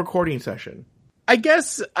 The whole recording session. I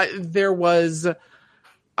guess there was.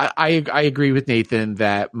 I agree with Nathan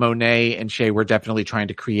that Monet and Shay were definitely trying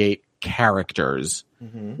to create characters,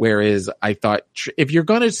 whereas I thought if you're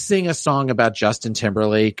going to sing a song about Justin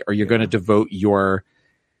Timberlake or you're going to devote your,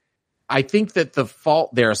 I think that the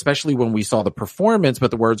fault there, especially when we saw the performance, but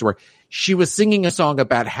the words were, she was singing a song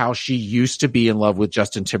about how she used to be in love with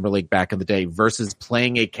Justin Timberlake back in the day versus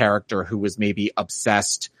playing a character who was maybe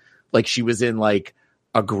obsessed, like she was in like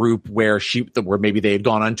a group where maybe they had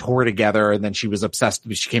gone on tour together and then she was obsessed.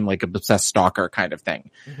 She became like an obsessed stalker kind of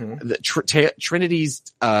thing. Trinity's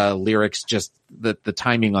lyrics, just the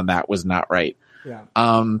timing on that was not right. Yeah.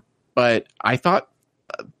 But I thought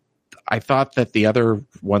that the other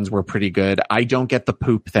ones were pretty good. I don't get the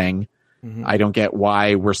poop thing. I don't get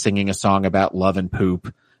why we're singing a song about love and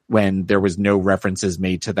poop when there was no references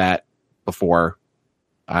made to that before.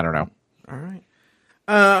 I don't know. All right.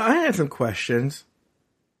 I had some questions.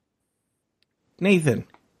 Nathan,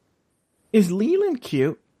 is Leland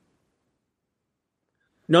cute?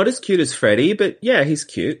 Not as cute as Freddie, but yeah, he's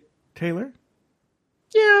cute. Taylor?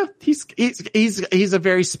 Yeah, he's a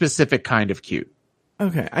very specific kind of cute.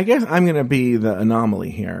 Okay, I guess I'm gonna be the anomaly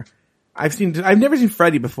here. I've never seen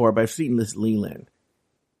Freddie before, but I've seen this Leland.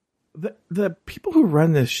 The people who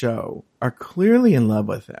run this show are clearly in love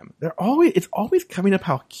with him. It's always coming up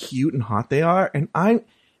how cute and hot they are, and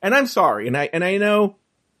I'm sorry, and I know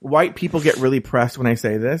white people get really pressed when I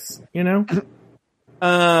say this,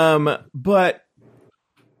 but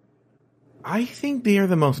I think they are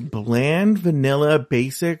the most bland, vanilla,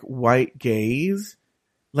 basic white gays.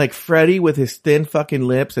 Like Freddie with his thin fucking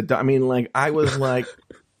lips. I was like,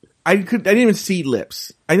 I didn't even see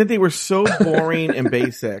lips. I think they were so boring and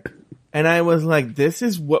basic. And I was like, this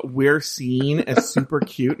is what we're seeing as super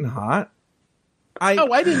cute and hot.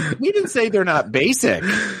 We didn't say they're not basic,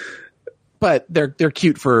 but they're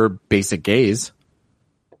cute for basic gays.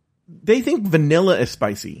 They think vanilla is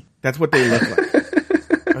spicy. That's what they look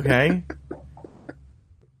like. Okay?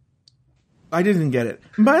 I didn't get it.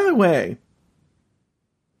 And by the way,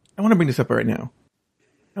 I want to bring this up right now.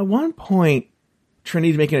 At one point,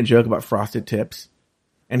 Trinity's making a joke about frosted tips.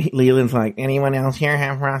 And Leland's like, anyone else here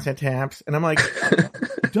have frosted tips? And I'm like,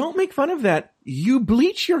 don't make fun of that. You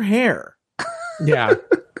bleach your hair. Yeah.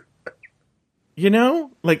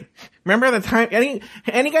 Remember the time, any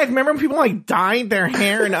guys remember when people like dyed their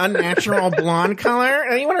hair an unnatural blonde color?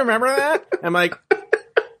 Anyone remember that? I'm like,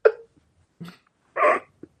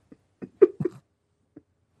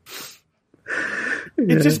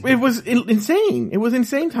 it was insane. It was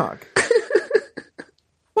insane talk.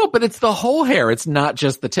 Well, but it's the whole hair. It's not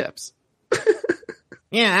just the tips.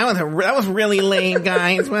 Yeah, that was really lame,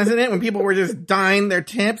 guys, wasn't it? When people were just dying their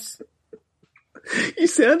tips. You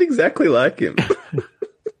sound exactly like him.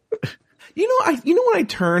 You know when I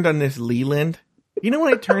turned on this Leland? You know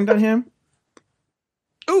when I turned on him?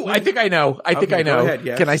 Ooh, I think I know. I know. Go ahead,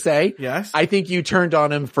 yes. Can I say? Yes. I think you turned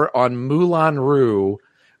on him on Moulin Rouge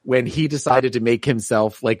when he decided to make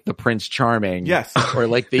himself like the Prince Charming. Yes. Or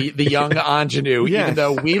like the young ingenue, yes. even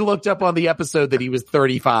though we looked up on the episode that he was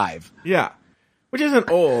 35. Yeah. Which isn't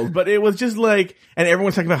old, but it was just like, and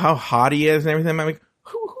everyone's talking about how hot he is and everything. I'm like,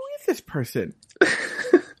 who is this person?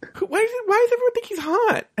 Why does everyone think he's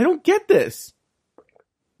hot? I don't get this.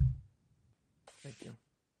 Thank you.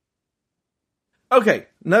 Okay,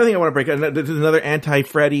 another thing I want to break up. This is another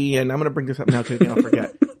anti-Freddy, and I'm going to bring this up now because I'll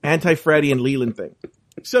forget. Anti-Freddy and Leland thing.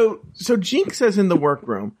 So Jinx says in the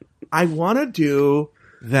workroom, I want to do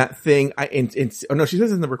that thing. She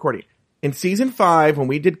says in the recording. In season 5, when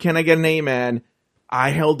we did Can I Get an Amen,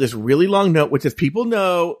 I held this really long note, which, as people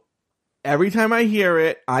know, every time I hear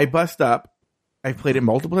it, I bust up. I've played it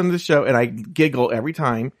multiple times in the show, and I giggle every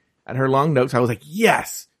time at her long notes. I was like,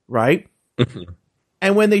 yes, right?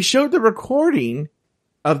 And when they showed the recording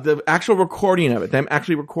of the actual recording of it, them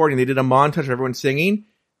actually recording, they did a montage of everyone singing.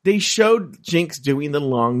 They showed Jinx doing the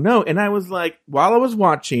long note. And I was like, while I was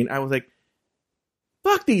watching, I was like,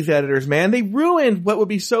 fuck these editors, man. They ruined what would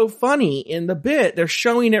be so funny in the bit. They're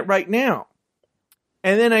showing it right now.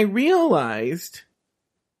 And then I realized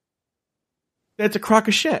that it's a crock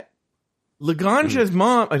of shit. Laganja's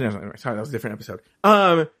mom, sorry, that was a different episode.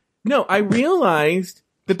 No, I realized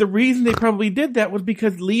that the reason they probably did that was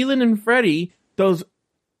because Leland and Freddy, those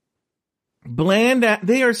bland,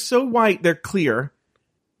 they are so white, they're clear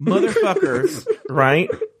motherfuckers, right?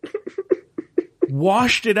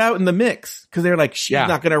 Washed it out in the mix because they're like, she's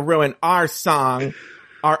not going to ruin our song,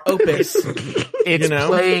 our opus. It's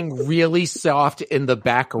playing really soft in the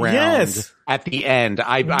background at the end.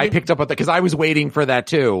 I picked up on that because I was waiting for that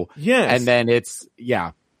too. Yes. And then it's,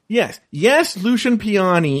 Yes, Lucian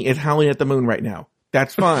Piani is howling at the moon right now.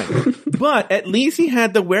 That's fine. But at least he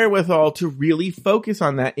had the wherewithal to really focus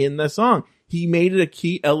on that in the song. He made it a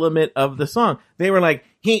key element of the song. They were like,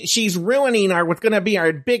 she's ruining what's going to be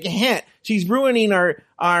our big hit. She's ruining our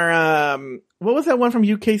what was that one from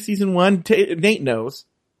UK season 1? Nate knows.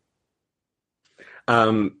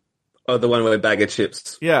 The one where Bag of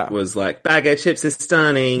Chips was like, Bag of Chips is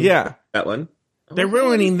stunning. Yeah. That one. They're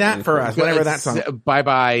ruining that for us, whatever that song.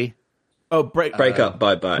 Bye-bye. Oh, break up,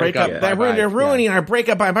 bye-bye. Break up. Yeah. They're ruining our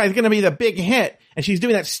breakup, bye-bye. It's going to be the big hit. And she's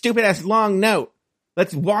doing that stupid-ass long note.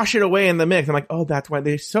 Let's wash it away in the mix. I'm like, oh, that's why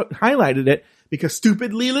they highlighted it. Because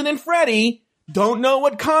stupid Leland and Freddy don't know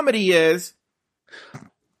what comedy is.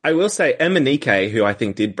 I will say Emanike, who I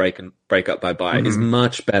think did break up bye-bye, is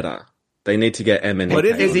much better. They need to get Emanike. What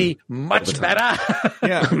is he? Much better?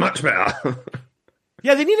 Yeah. Much better.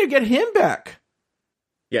 Yeah, they need to get him back.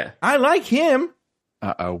 Yeah. I like him.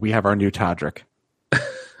 Uh-oh, we have our new Todrick.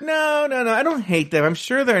 No. I don't hate them. I'm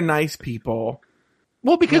sure they're nice people.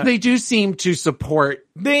 Well, because they do seem to support.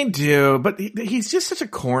 They do, but he's just such a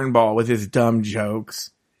cornball with his dumb jokes.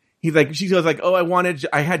 He's like, she goes like, oh,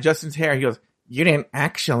 I had Justin's hair. He goes, you didn't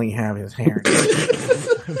actually have his hair.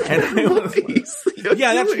 And I was like,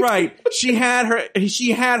 yeah, that's right. She had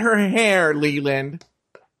her hair, Leland.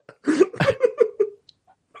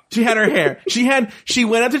 She had her hair. She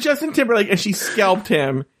went up to Justin Timberlake and she scalped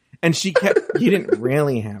him. And she kept, you didn't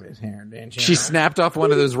really have his hair, didn't you? She snapped off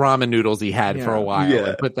one of those ramen noodles he had for a while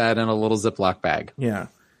and put that in a little Ziploc bag. Yeah.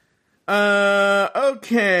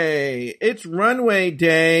 Okay. It's runway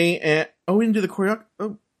day. And, we didn't do the choreography.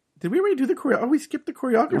 Oh, did we already do the choreography? Oh, we skipped the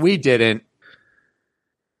choreography. We didn't.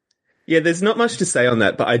 Yeah, there's not much to say on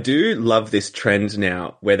that, but I do love this trend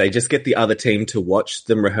now where they just get the other team to watch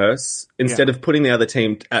them rehearse. Instead of putting the other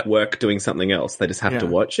team at work doing something else, they just have to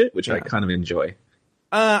watch it, which I kind of enjoy.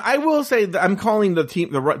 I will say that I'm calling the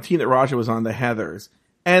team that Raja was on the Heathers,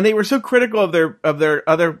 and they were so critical of the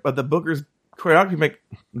bookers' choreography. Like,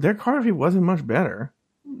 their choreography wasn't much better.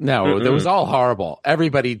 No, it was all horrible.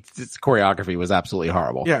 Everybody's choreography was absolutely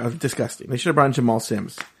horrible. Yeah, it was disgusting. They should have brought in Jamal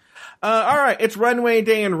Sims. All right, it's runway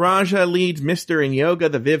day, and Raja leads Mr. in yoga.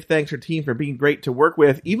 The Viv thanks her team for being great to work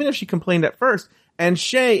with, even if she complained at first. And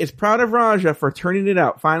Shay is proud of Raja for turning it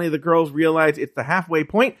out. Finally, the girls realize it's the halfway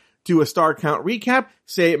point. Do a star count recap,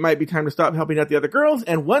 say it might be time to stop helping out the other girls,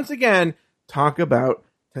 and once again, talk about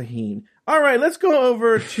Tahine. All right, let's go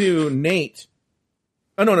over to Nate.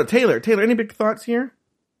 Oh, no, Taylor. Taylor, any big thoughts here?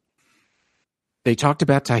 They talked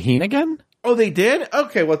about Tahine again? Oh, they did?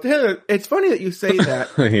 Okay, well, Taylor, it's funny that you say that.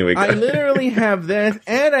 Here we go. I literally have this,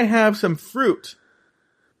 and I have some fruit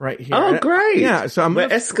right here. Oh, great! Yeah, so we're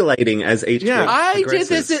escalating as each. Yeah, I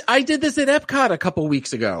did this at Epcot a couple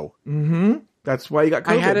weeks ago. Mm-hmm. That's why you got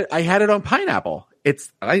COVID. I had it on pineapple.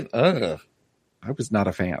 I was not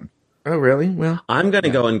a fan. Oh, really? Well, I'm going to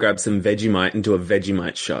go and grab some Vegemite and do a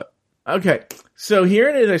Vegemite shot. Okay, so here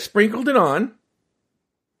it is. I sprinkled it on.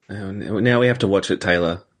 Oh, now we have to watch it,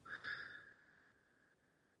 Taylor.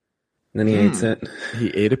 And then he eats it. He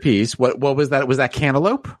ate a piece. What was that? Was that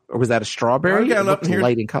cantaloupe or was that a strawberry? Okay, it looked here.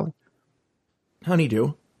 light in color.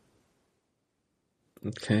 Honeydew.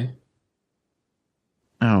 Okay.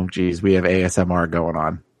 Oh, geez, we have ASMR going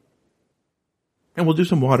on. And we'll do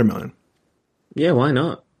some watermelon. Yeah, why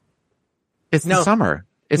not? It's the summer.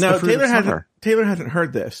 It's the fruit of summer. Taylor hasn't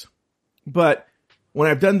heard this, but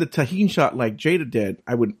when I've done the tahini shot like Jada did,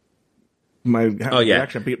 I would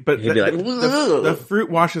reaction. But he'd be like, the fruit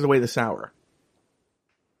washes away the sour.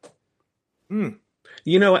 You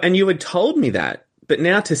know, and you had told me that, but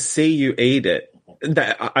now to see you eat it,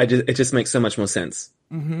 it just makes so much more sense.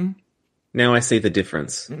 Mm-hmm. Now I see the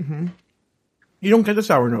difference. Mm-hmm. You don't get the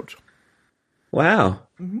sour notes. Wow.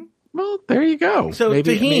 Mm-hmm. Well, there you go. So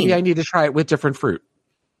maybe I need to try it with different fruit.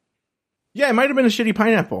 Yeah, it might have been a shitty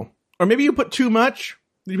pineapple, or maybe you put too much.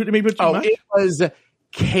 Maybe put too much. It was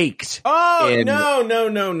caked. Oh no!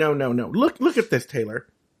 Look at this, Taylor.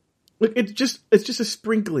 Look, it's just a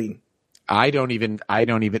sprinkling. I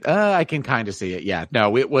can kind of see it. Yeah,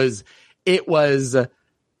 no, it was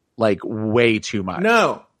like way too much.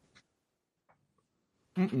 No,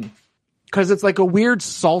 because it's like a weird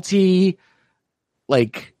salty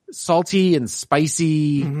and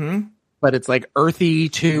spicy, but it's like earthy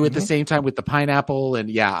too at the same time with the pineapple. And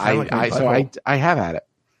yeah, I have had it.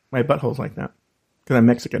 My butthole's like that because I'm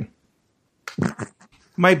Mexican.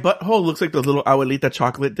 My butthole looks like those little abuelita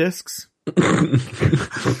chocolate discs.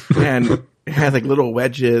 And it has like little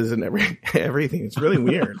wedges and everything. It's really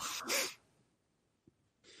weird.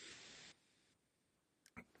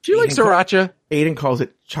 Do you like sriracha? Aiden calls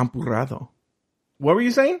it champurrado. What were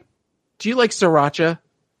you saying? Do you like sriracha?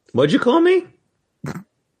 What'd you call me?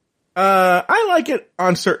 I like it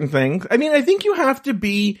on certain things. I mean, I think you have to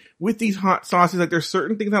be with these hot sauces. Like, there's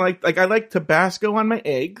certain things I like. Like, I like Tabasco on my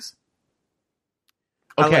eggs.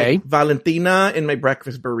 Okay. I like Valentina in my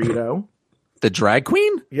breakfast burrito. The drag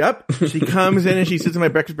queen? Yep. She comes in and she sits in my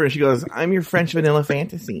breakfast burrito. She goes, "I'm your French vanilla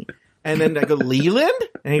fantasy." And then I go, "Leland?"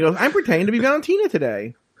 And he goes, "I'm pretending to be Valentina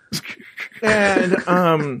today." And,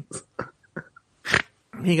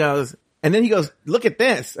 he goes, "Look at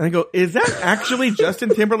this." And I go, "Is that actually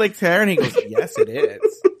Justin Timberlake's hair?" And he goes, "Yes, it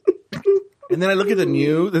is." And then I look at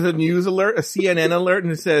there's a news alert, a CNN alert,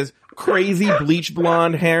 and it says, "Crazy bleach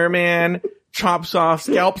blonde hair man chops off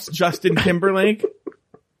scalps Justin Timberlake."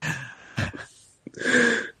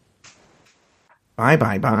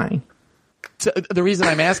 Bye. So the reason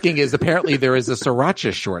I'm asking is apparently there is a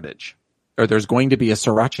sriracha shortage, or there's going to be a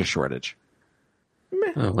sriracha shortage.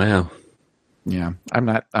 Oh, wow. Yeah, I'm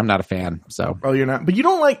not a fan. So, oh, you're not, but you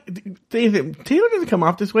don't like Taylor doesn't come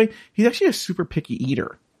off this way. He's actually a super picky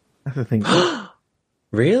eater. That's the thing.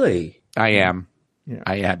 Really? I am. Yeah.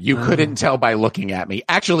 I am. You couldn't tell by looking at me.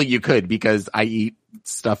 Actually, you could, because I eat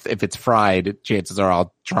stuff. If it's fried, chances are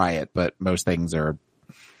I'll try it, but most things I'm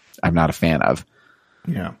not a fan of.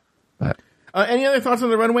 Yeah. But any other thoughts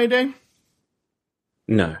on the runway day?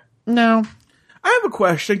 No. I have a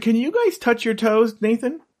question. Can you guys touch your toes,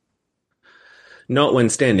 Nathan? Not when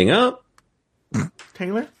standing up.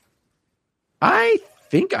 Taylor? I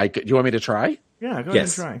think I could. Do you want me to try? Yeah, go ahead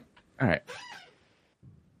and try. All right.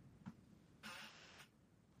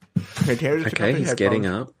 Okay, he's getting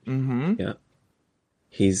up. Mm-hmm. Yeah.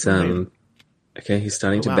 He's he's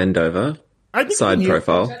starting to bend over. I think side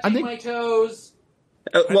profile. I think my toes.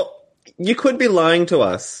 Well, you could be lying to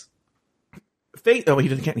us. He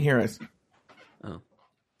can't hear us. Oh.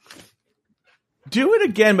 Do it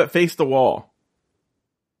again, but face the wall.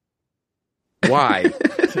 Why?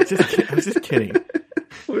 I was just kidding.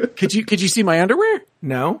 Could you see my underwear?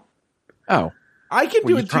 No. Oh. I can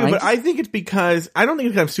do it too, but I think it's because I don't think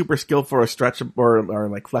it's I'm super skillful or stretch or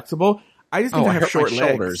like flexible. I just think I have short legs.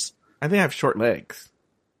 Shoulders. I think I have short legs.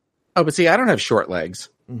 Oh, but see, I don't have short legs.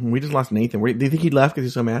 Mm-hmm. We just lost Nathan. Do you think he left because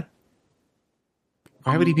he's so mad?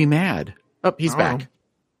 Why would he be mad? Oh, he's back.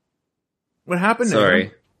 What happened? Sorry.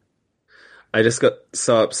 Nathan? I just got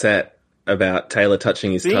so upset about Taylor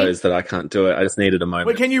touching his toes that I can't do it. I just needed a moment.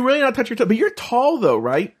 Wait, can you really not touch your toes? But you're tall though,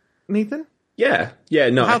 right, Nathan? Yeah.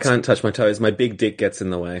 No, I can't touch my toes. My big dick gets in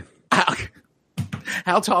the way.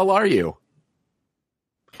 How tall are you?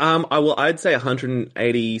 I'd say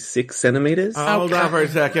 186 centimeters. Hold on for a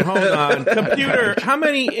second. Hold on. Computer, how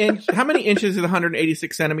many inches is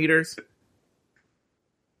 186 centimeters?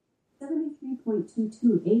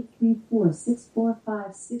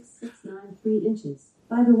 7.22834645669 inches.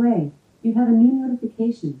 By the way, you have a new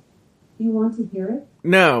notification. Do you want to hear it?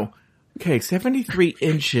 No. Okay, 73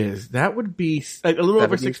 inches. That would be like a little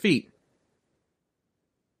over 6 feet.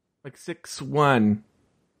 Like 6'1".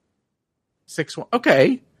 6'1".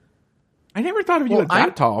 Okay. I never thought of you as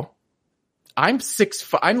that tall. I'm 6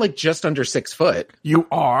 foot. I'm like just under 6 foot. You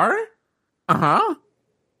are? Uh-huh.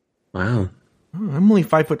 Wow. Oh, I'm only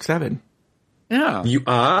 5'7". Yeah. You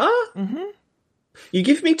are? Mm-hmm. You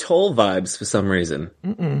give me tall vibes for some reason.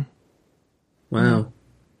 Mm-mm. Wow.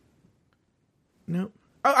 No.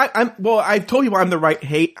 I've told you I'm the right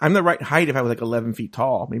height. I'm the right height if I was like 11 feet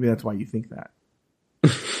tall. Maybe that's why you think that.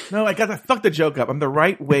 No, I fucked the joke up. I'm the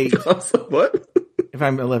right weight. What? If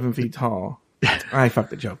I'm 11 feet tall. I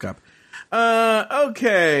fucked the joke up.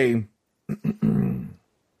 Okay.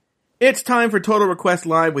 It's time for Total Request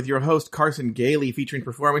Live with your host, Carson Gailey, featuring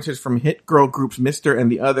performances from hit girl groups Mr.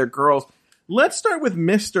 and the Other Girls. Let's start with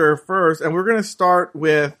Mr. first, and we're going to start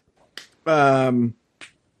with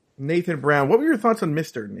Nathan Brown. What were your thoughts on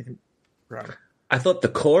Mr., Nathan Brown? I thought the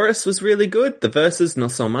chorus was really good. The verses,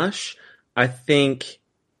 not so much. I think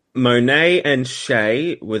Monet and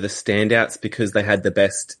Shay were the standouts because they had the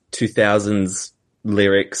best 2000s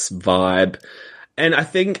lyrics vibe. And I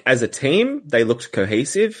think as a team, they looked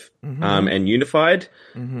cohesive and unified.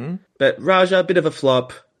 Mm-hmm. But Raja, a bit of a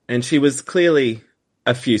flop, and she was clearly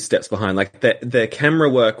a few steps behind. Like the camera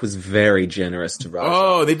work was very generous to Raja.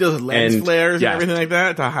 Oh, they did those lens flares and everything like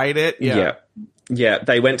that to hide it? Yeah.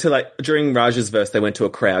 They went to during Raja's verse, they went to a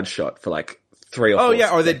crowd shot for 3 or 4 Oh,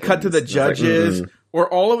 yeah, or they'd cut to the judges,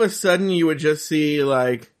 or all of a sudden you would just see,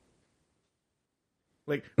 for a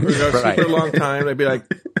super long time, they'd be like,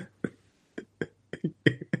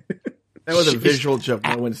 that was a visual joke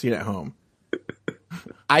no one's seen at home.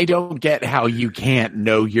 I don't get how you can't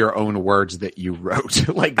know your own words that you wrote,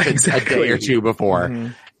 a day or two before.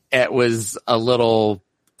 Mm-hmm. It was a little...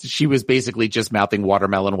 She was basically just mouthing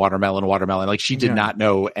watermelon, watermelon, watermelon. Like, she did not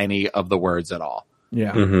know any of the words at all.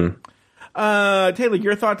 Yeah. Mm-hmm. Taylor,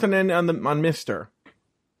 your thoughts on Mr.?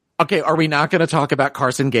 Okay, are we not going to talk about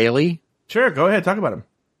Carson Gailey? Sure, go ahead, talk about him.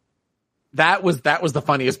 That was the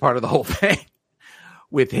funniest part of the whole thing,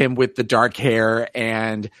 with him with the dark hair.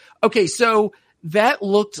 And okay, so that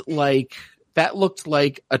looked like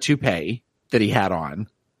a toupee that he had on.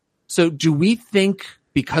 So do we think,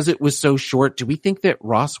 because it was so short, do we think that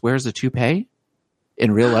Ross wears a toupee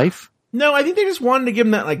in real life? No, I think they just wanted to give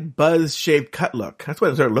him that buzz-shaped cut look. That's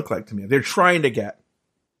what it sort of looked like to me. They're trying to get.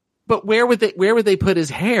 But where would they put his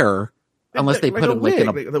hair? Unless they put it in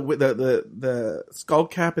the skull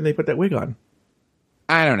cap, and they put that wig on.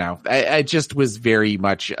 I don't know. I just was very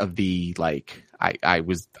much of the I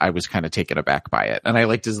was kind of taken aback by it, and I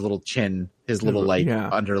liked his little chin, his little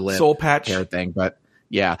underlip soul patch hair thing. But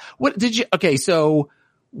yeah, what did you? Okay, so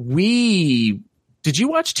did you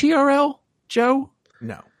watch TRL, Joe?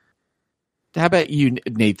 No. How about you,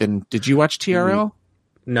 Nathan? Did you watch TRL?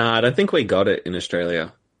 No, I don't think we got it in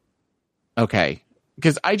Australia. Okay,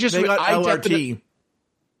 because I got LRT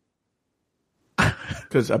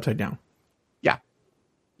because upside down. Yeah,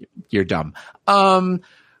 you're dumb.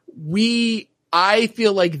 I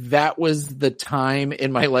feel like that was the time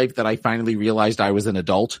in my life that I finally realized I was an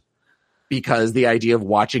adult, because the idea of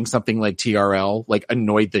watching something like TRL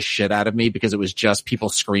annoyed the shit out of me, because it was just people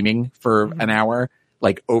screaming for an hour,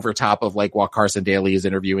 over top of while Carson Daly is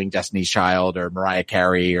interviewing Destiny's Child or Mariah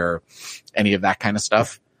Carey or any of that kind of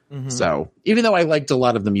stuff. Mm-hmm. So even though I liked a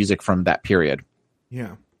lot of the music from that period.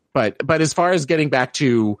 Yeah. But as far as getting back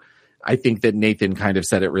to, I think that Nathan kind of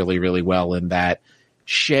said it really, really well, in that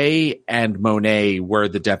Shay and Monet were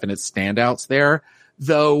the definite standouts there,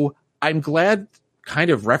 though I'm glad, kind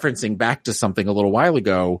of referencing back to something a little while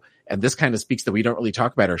ago, and this kind of speaks that we don't really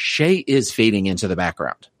talk about her. Shay is fading into the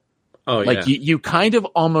background. Oh, yeah. You kind of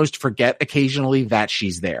almost forget occasionally that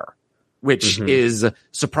she's there, which is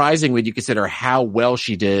surprising when you consider how well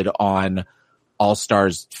she did on All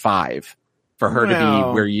Stars 5. For her to be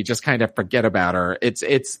where you just kind of forget about her, it's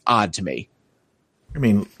odd to me. I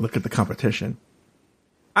mean, look at the competition.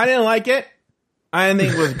 I didn't like it. I didn't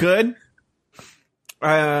think it was good.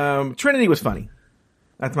 Trinity was funny.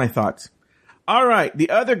 That's my thoughts. All right,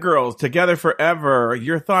 the other girls, Together Forever.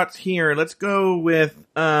 Your thoughts here. Let's go with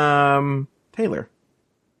Taylor.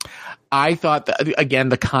 I thought that, again,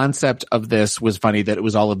 the concept of this was funny, that it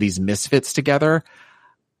was all of these misfits together.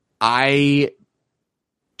 I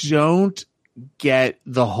don't get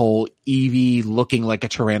the whole Evie looking like a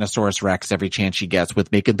Tyrannosaurus Rex every chance she gets,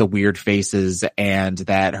 with making the weird faces and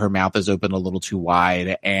that her mouth is open a little too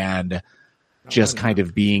wide and just kind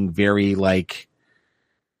of being very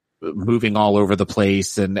moving all over the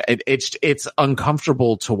place, and it's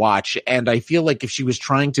uncomfortable to watch. And I feel like if she was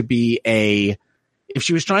trying to be a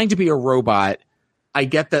robot, I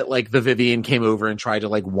get that like the Vivian came over and tried to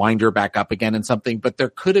like wind her back up again and something, but there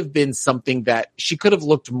could have been something that she could have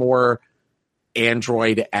looked more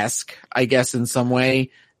android-esque, I guess, in some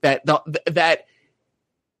way, that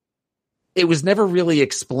it was never really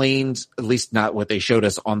explained, at least not what they showed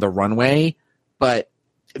us on the runway, but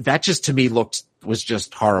that just to me was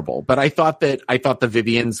just horrible. But I thought the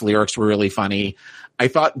Vivian's lyrics were really funny. I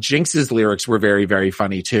thought Jinx's lyrics were very, very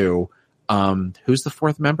funny too. Who's the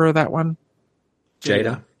fourth member of that one?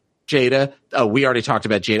 Jada. Oh, we already talked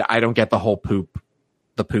about Jada. I don't get the whole poop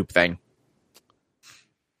thing.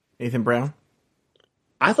 Nathan Brown?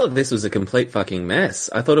 I thought this was a complete fucking mess.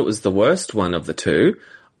 I thought it was the worst one of the two.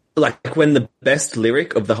 Like when the best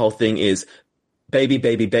lyric of the whole thing is baby,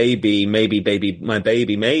 baby, baby, maybe, baby, my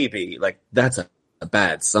baby, maybe. Like that's a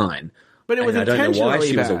bad sign. But it was intentionally bad. I don't know why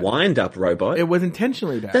she was a wind-up robot. It was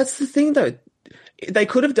intentionally bad. That's the thing, though. They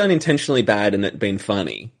could have done intentionally bad and it been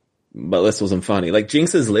funny, but this wasn't funny. Like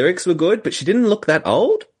Jinx's lyrics were good, but she didn't look that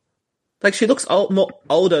old. Like she looks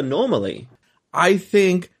older normally. I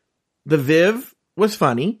think the Viv was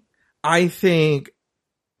funny. I think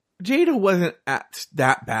Jada wasn't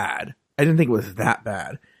that bad. I didn't think it was that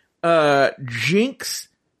bad. Jinx,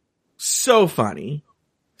 so funny.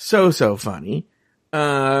 So funny.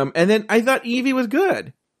 And then I thought Evie was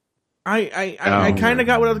good. I kind of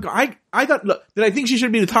got what I was going. I thought, look, did I think she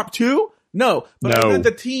should be the top two? No. But I thought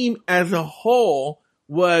the team as a whole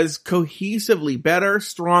was cohesively better,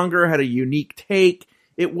 stronger, had a unique take.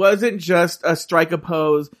 It wasn't just a strike a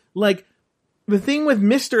pose. Like, the thing with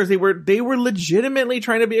Misters, they were legitimately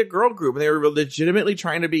trying to be a girl group, and they were legitimately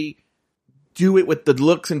trying to do it with the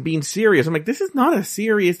looks and being serious. I'm like, this is not a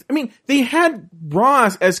serious. I mean, they had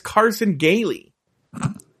Ross as Carson Gailey,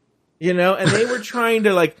 and they were trying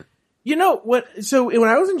to like, what? So when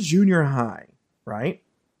I was in junior high, right?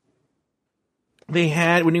 They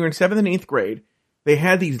had, when you were in 7th and 8th grade, they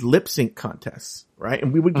had these lip sync contests, right?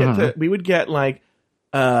 And we would get like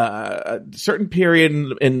a certain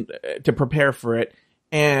period in to prepare for it,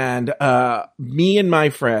 and me and my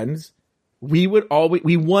friends, we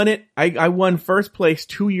won it. I won first place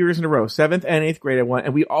 2 years in a row. 7th and 8th grade I won,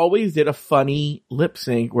 and we always did a funny lip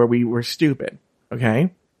sync where we were stupid,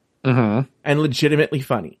 okay, and legitimately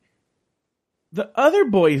funny. The other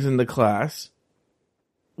boys in the class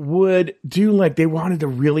would do like they wanted to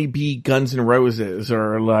really be Guns N' Roses,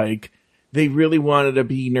 or like they really wanted to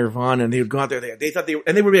be Nirvana, and they would go out there. They thought they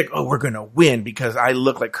would be like, "Oh, we're gonna win because I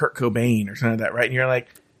look like Kurt Cobain or something like that," right? And you're like,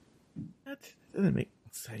 that doesn't make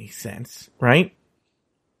any sense, right?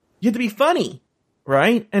 You have to be funny,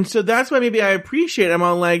 right? And so that's why maybe I appreciate them.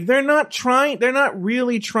 I'm like, they're not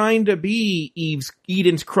really trying to be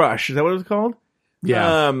Eden's crush. Is that what it was called?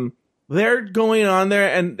 Yeah. They're going on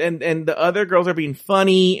there, and the other girls are being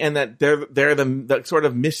funny, and that they're the sort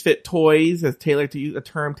of misfit toys, as Taylor a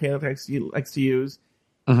term Taylor likes to use.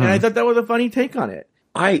 And I thought that was a funny take on it.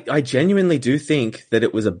 I genuinely do think that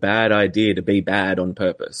it was a bad idea to be bad on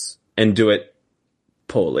purpose and do it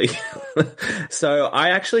poorly. So I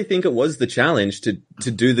actually think it was the challenge to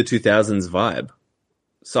do the 2000s vibe.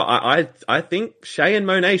 So I think Shay and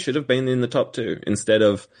Monet should have been in the top two instead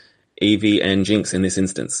of Evie and Jinx in this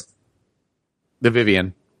instance. The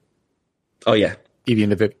Vivian. Oh yeah, Evie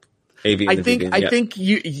and the Vivian. Evie and the Vivian. I think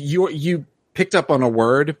you picked up on a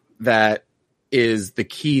word that is the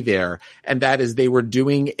key there, and that is they were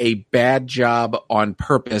doing a bad job on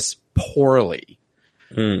purpose poorly.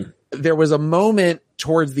 There was a moment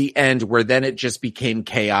towards the end where then it just became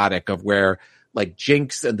chaotic, of where like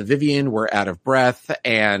Jinx and the Vivian were out of breath,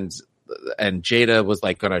 and Jada was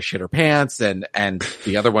like gonna shit her pants, and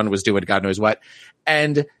the other one was doing God knows what.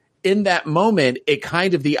 And in that moment, it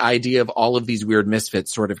kind of, the idea of all of these weird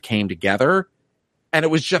misfits sort of came together. And it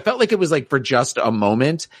was just, felt like it was like for just a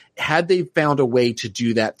moment. Had they found a way to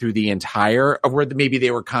do that through the entire, of where maybe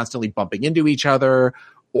they were constantly bumping into each other,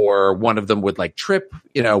 or one of them would like trip,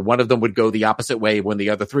 one of them would go the opposite way when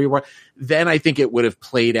the other three were, then I think it would have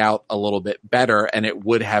played out a little bit better, and it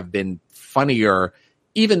would have been funnier,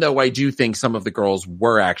 even though I do think some of the girls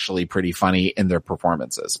were actually pretty funny in their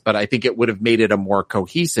performances. But I think it would have made it a more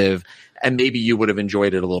cohesive, and maybe you would have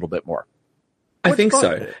enjoyed it a little bit more. I think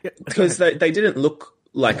so, because they didn't look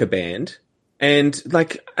like a band. And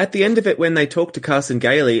like at the end of it, when they talked to Carson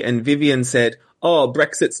Gailey and Vivian said, "Oh,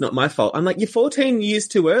 Brexit's not my fault," I'm like, "You're 14 years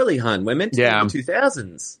too early, hun. We're meant to be in the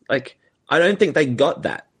 2000s." Like, I don't think they got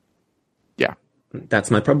that. Yeah.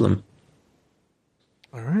 That's my problem.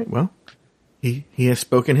 All right, well. He has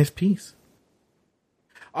spoken his piece.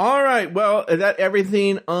 All right. Well, is that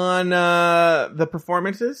everything on the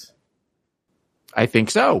performances? I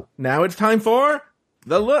think so. Now it's time for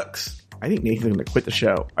the looks. I think Nathan's going to quit the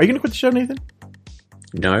show. Are you going to quit the show, Nathan?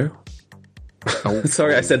 No. Oh.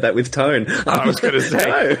 Sorry, I said that with tone. I was going to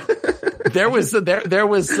say. No. There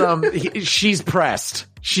was some. She's pressed.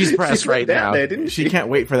 She's pressed right now. There, didn't she? She can't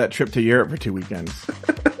wait for that trip to Europe for 2 weekends.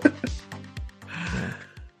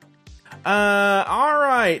 All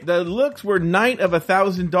right. The looks were Night of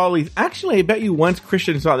 $1,000. Actually, I bet you once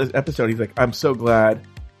Christian saw this episode, he's like, I'm so glad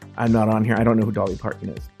I'm not on here. I don't know who Dolly Parton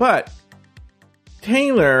is. But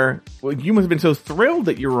Taylor, well, you must have been so thrilled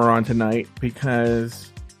that you were on tonight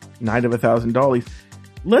because Night of $1,000.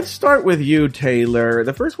 Let's start with you, Taylor.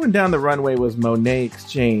 The first one down the runway was Monet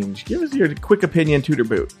Exchange. Give us your quick opinion, toot or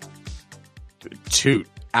boot. Toot.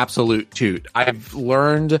 Absolute toot. I've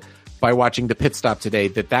learned by watching the pit stop today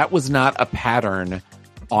that was not a pattern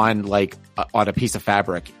on on a piece of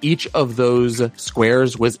fabric. Each of those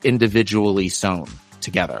squares was individually sewn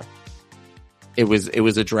together. It was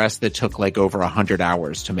a dress that took over 100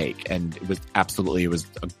 hours to make, and it was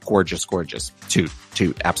a gorgeous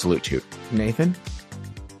toot, absolute toot. Nathan?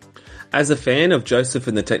 As a fan of Joseph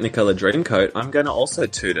in the Technicolor Dreamcoat, I'm going to also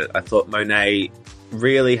toot it. I thought Monet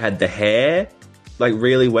really had the hair,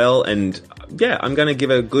 really well, and yeah, I'm going to give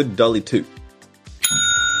a good Dolly toot.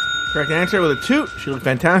 Correct answer with a toot. She looked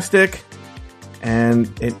fantastic, and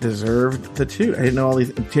it deserved the toot. I didn't know all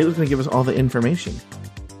these. Taylor's going to give us all the information.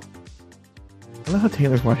 I love how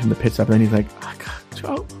Taylor's watching the pit stop, and then he's like, oh, God,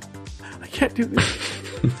 Joe, I can't do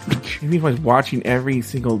this. He was watching every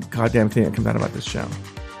single goddamn thing that comes out about this show.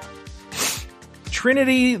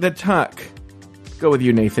 Trinity the Tuck. Go with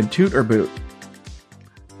you, Nathan. Toot or boot?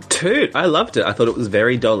 Toot. I loved it. I thought it was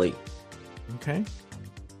very Dolly. Okay.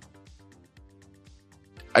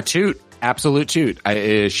 A toot. Absolute toot.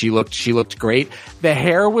 She looked great. The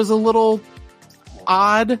hair was a little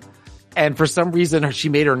odd, and for some reason she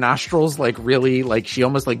made her nostrils really she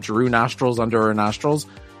almost drew nostrils under her nostrils.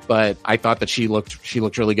 But I thought that she looked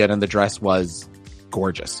really good, and the dress was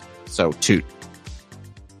gorgeous. So toot.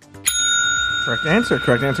 Correct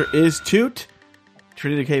answer is toot.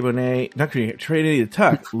 Trinity K. Bonet, not Trinity the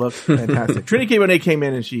Tuck looked fantastic. Trinity K. Bonet came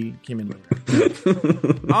in, and she came in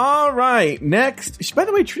later. All right, next. By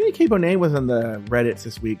the way, Trinity K. Bonet was on the Reddits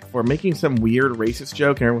this week for making some weird racist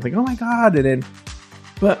joke, and everyone's like, oh my God. And then,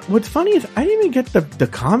 but what's funny is I didn't even get the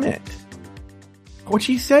comment. What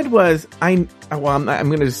she said was, I'm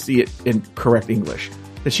going to see it in correct English,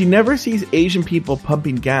 that she never sees Asian people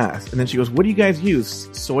pumping gas. And then she goes, what do you guys use?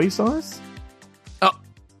 Soy sauce?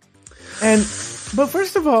 But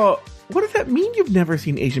first of all, what does that mean? You've never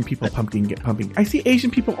seen Asian people pumping? I see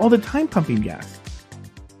Asian people all the time pumping gas.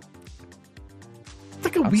 It's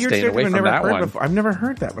like a weird statement I've never heard before. I've never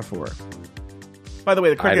heard that before. By the way,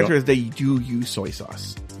 the correct answer is they do use soy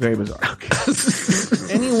sauce. It's very bizarre.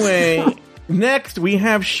 Okay. Anyway, next we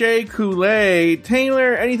have Shea Coulee.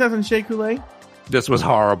 Taylor, any thoughts on Shea Coulee? This was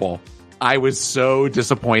horrible. I was so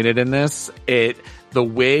disappointed in this. The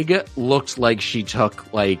wig looked like she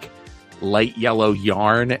took light yellow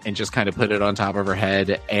yarn and just kind of put it on top of her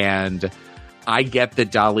head. And I get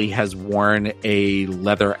that Dolly has worn a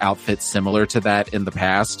leather outfit similar to that in the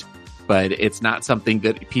past, but it's not something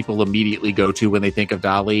that people immediately go to when they think of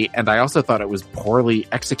Dolly. And I also thought it was poorly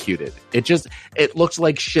executed. It looked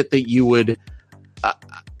like shit that you would,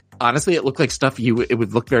 honestly, it looked like stuff it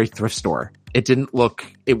would look very thrift store.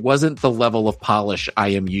 It wasn't the level of polish I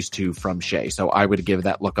am used to from Shea. So I would give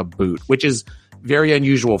that look a boot, which is very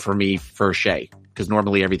unusual for me for Shea, because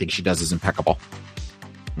normally everything she does is impeccable.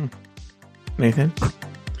 Nathan?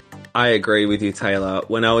 I agree with you, Taylor.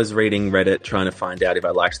 When I was reading Reddit trying to find out if I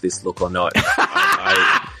liked this look or not,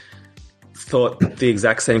 I thought the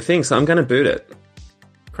exact same thing, so I'm going to boot it.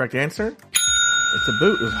 Correct answer? It's a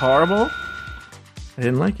boot. It was horrible. I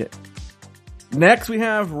didn't like it. Next, we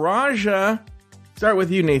have Raja. Start with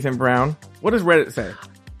you, Nathan Brown. What does Reddit say?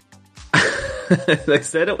 They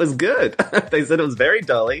said it was good. They said it was very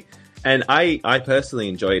Dolly. And I personally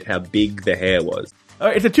enjoyed how big the hair was. All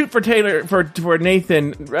right, it's a toot for Taylor, for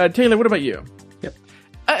Nathan. Taylor, what about you? Yep.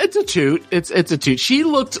 It's a toot. It's a toot. She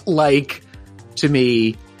looked like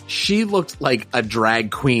a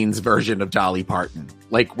drag queen's version of Dolly Parton.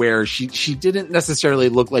 Where she didn't necessarily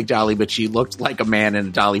look like Dolly, but she looked like a man in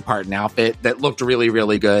a Dolly Parton outfit that looked really,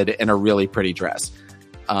 really good in a really pretty dress.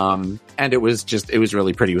 And it was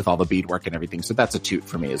really pretty with all the beadwork and everything. So that's a toot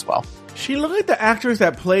for me as well. She looked like the actress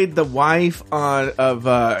that played the wife of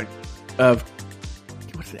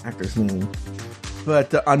what's the actor's name?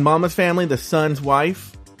 But on Mama's Family, the son's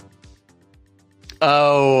wife.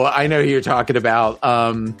 Oh, I know who you're talking about.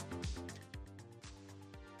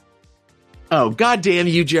 Oh, goddamn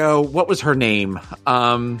you, Joe. What was her name?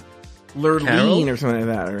 Lurleen or something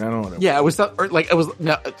like that. Or I don't know. Yeah, it was I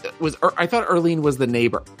thought Erlene was the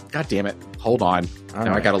neighbor. God damn it. Hold on.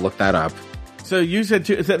 Now I got to look that up. So you said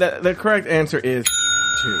 2. So the correct answer is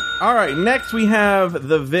 2. All right. Next we have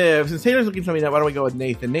the Viv. Since Taylor's looking for me now, why don't we go with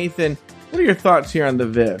Nathan? Nathan, what are your thoughts here on the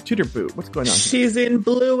Viv? Toot or boot? What's going on here? She's in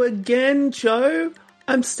blue again, Joe.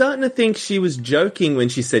 I'm starting to think she was joking when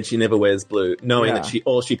she said she never wears blue, knowing that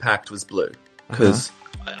all she packed was blue. Because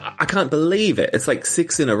I can't believe it. It's like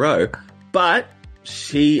 6 in a row. But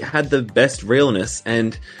she had the best realness,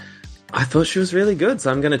 and I thought she was really good,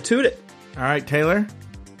 so I'm going to toot it. All right, Taylor?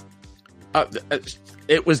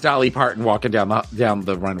 It was Dolly Parton walking down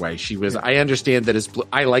the runway. She was. I understand that it's blue.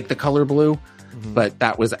 I like the color blue, but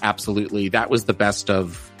that was the best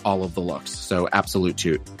of all of the looks. So absolute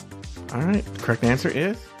toot. All right, the correct answer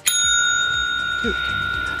is toot.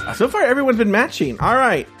 So far, everyone's been matching. All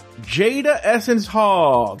right, Jada Essence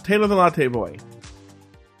Hall, Taylor the Latte Boy.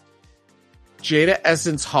 Jada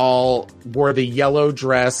Essence Hall wore the yellow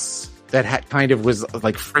dress that kind of was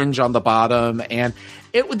like fringe on the bottom, and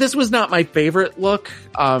this was not my favorite look.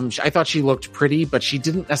 I thought she looked pretty, but she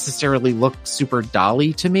didn't necessarily look super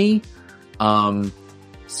Dolly to me.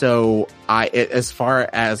 So as far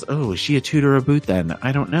as, is she a toot or a boot then?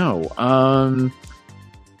 I don't know.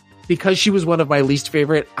 Because she was one of my least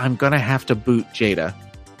favorite, I'm gonna have to boot Jada.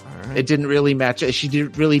 All right. It didn't really match. She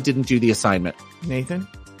really didn't do the assignment. Nathan?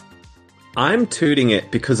 I'm tooting it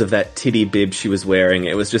because of that titty bib she was wearing.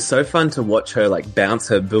 It was just so fun to watch her like bounce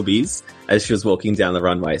her boobies as she was walking down the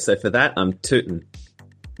runway. So for that, I'm tooting.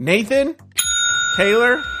 Nathan?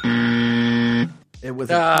 Taylor? It was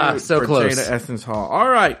so for close. Jada Essence Hall. All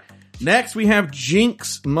right. Next, we have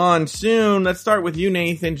Jinx Monsoon. Let's start with you,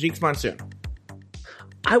 Nathan. Jinx Monsoon.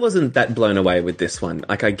 I wasn't that blown away with this one.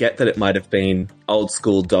 Like, I get that it might have been old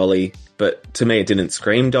school Dolly, but to me it didn't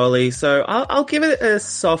scream Dolly, so I'll give it a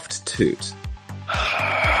soft toot.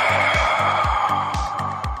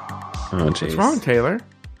 Oh, jeez. What's wrong, Taylor?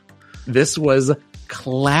 This was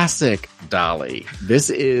classic Dolly.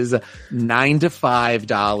 This is 9 to 5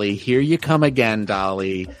 Dolly. Here you come again,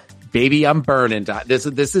 Dolly. Baby, I'm burning. This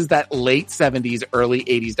is that late 70s, early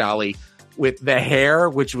 80s Dolly with the hair,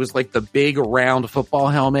 which was like the big round football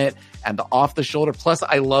helmet and the off the shoulder. Plus,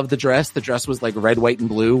 I love the dress. The dress was like red, white, and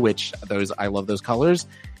blue, which I love those colors.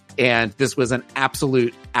 And this was an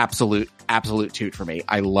absolute toot for me.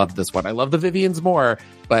 I loved this one. I love the Vivians more,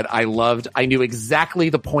 but I knew exactly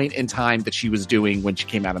the point in time that she was doing when she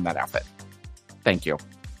came out in that outfit. Thank you.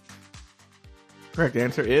 Correct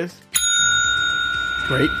answer is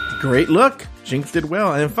great look. Jinx did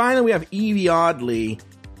well. And then finally, we have Evie Oddly.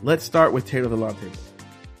 Let's start with Taylor the Latte Boy.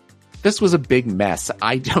 This was a big mess.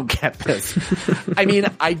 I don't get this. I mean,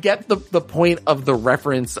 I get the point of the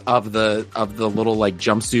reference of the little like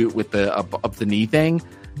jumpsuit with the up the knee thing,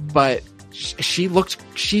 but she looked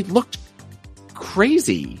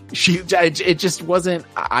crazy. It just wasn't.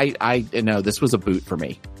 I know this was a boot for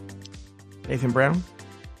me. Nathan Brown.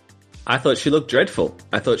 I thought she looked dreadful.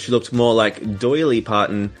 I thought she looked more like Doily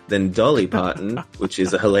Parton than Dolly Parton, which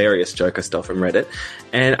is a hilarious joke I stole from Reddit.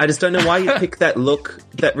 And I just don't know why you pick that look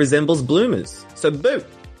that resembles bloomers. So boot.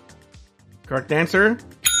 Correct answer?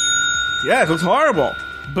 Yeah, it looks horrible.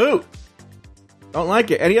 Boot. Don't like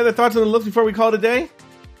it. Any other thoughts on the looks before we call it a day?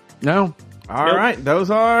 No. All right. Those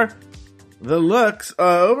are the looks.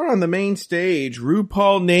 Over on the main stage,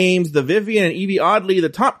 RuPaul names the Vivian and Evie Oddly the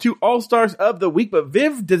top 2 All-Stars of the week, but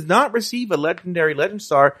Viv does not receive a Legendary Legend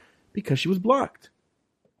Star because she was blocked.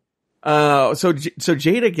 So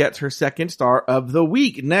Jada gets her 2nd star of the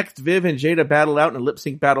week. Next, Viv and Jada battle out in a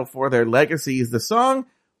lip-sync battle for their legacies. The song,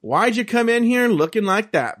 Why'd You Come In Here Looking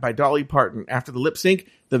Like That by Dolly Parton. After the lip-sync,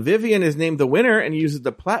 the Vivian is named the winner and uses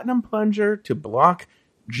the Platinum Plunger to block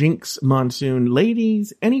Jinx Monsoon.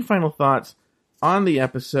 Ladies, any final thoughts on the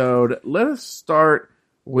episode? Let us start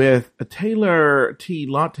with a Taylor T.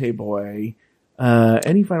 Latte Boy.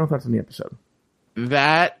 Any final thoughts on the episode?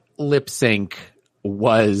 That lip sync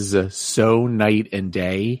was so night and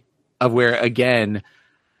day, of where, again,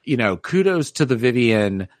 kudos to the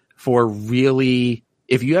Vivian for really,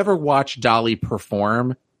 if you ever watch Dolly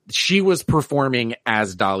perform, she was performing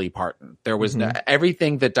as Dolly Parton. There was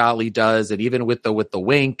everything that Dolly does, and even with the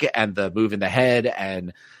wink and the move in the head,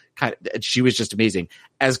 and she was just amazing.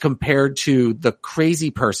 As compared to the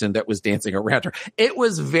crazy person that was dancing around her, it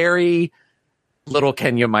was very little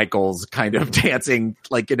Kenya Michaels kind of dancing,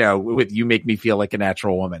 like with "You Make Me Feel Like a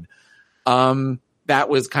Natural Woman." That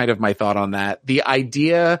was kind of my thought on that. The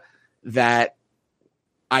idea that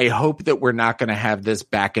I hope that we're not going to have this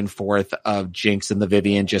back and forth of Jinx and the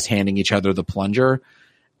Vivian just handing each other the plunger.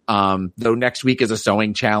 Though next week is a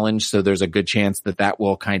sewing challenge, so there's a good chance that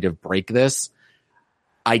will kind of break this.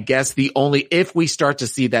 I guess if we start to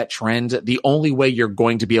see that trend, the only way you're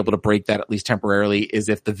going to be able to break that, at least temporarily, is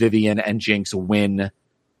if the Vivian and Jinx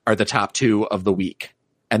are the top 2 of the week,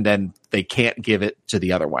 and then they can't give it to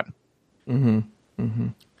the other one. Mm-hmm. Mm-hmm.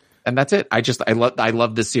 And that's it. I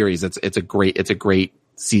love this series. It's a great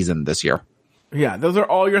season this year. Yeah, those are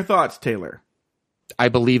all your thoughts, Taylor. I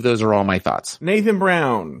believe those are all my thoughts. Nathan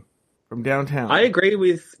Brown from Downtown. I agree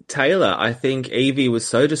with Taylor. I think Evie was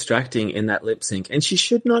so distracting in that lip sync, and she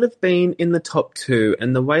should not have been in the top 2.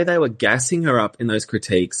 And the way they were gassing her up in those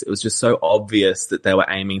critiques, it was just so obvious that they were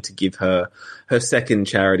aiming to give her second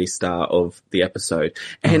charity star of the episode.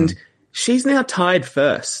 And she's now tied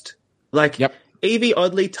first. Evie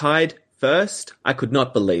oddly tied first. I could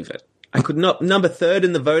not believe it. I could not. Number 3rd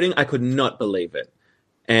in the voting. I could not believe it.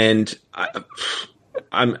 And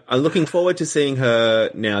I'm looking forward to seeing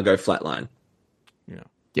her now go flatline.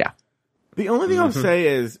 Yeah. The only thing I'll say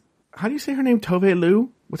is, how do you say her name? Tove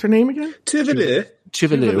Lu? What's her name again?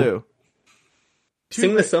 Tuvalu.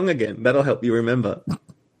 Sing the song again. That'll help you remember.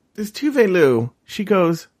 This Tove Lu, she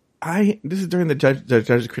goes, this is during the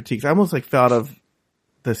judge's critiques. I almost fell out of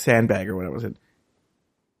the sandbag or what it was in.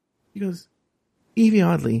 He goes, Evie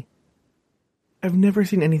Oddly, I've never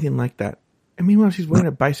seen anything like that. And meanwhile, she's wearing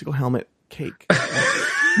a bicycle helmet cake.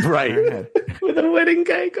 Right. With a wedding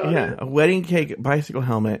cake on it. Yeah, a wedding cake bicycle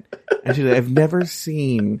helmet. And she's like, I've never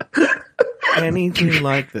seen anything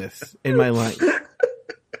like this in my life.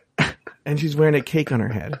 And she's wearing a cake on her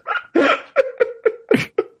head.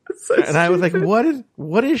 And I was like,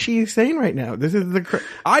 what is she saying right now? This is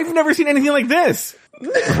I've never seen anything like this.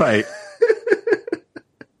 Right.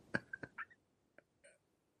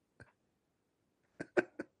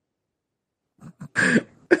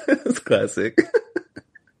 It's classic.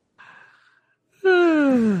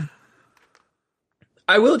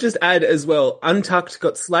 I will just add as well, Untucked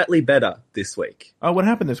got slightly better this week. Oh, what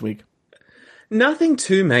happened this week? Nothing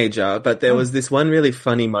too major, but there was this one really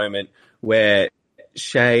funny moment where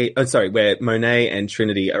where Monet and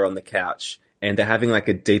Trinity are on the couch and they're having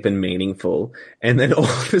a deep and meaningful, and then all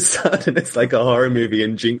of a sudden it's like a horror movie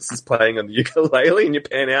and Jinx is playing on the ukulele and you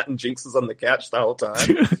pan out and Jinx is on the couch the whole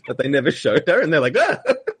time, but they never showed her and they're like, ah!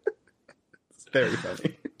 It's very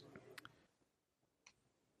funny.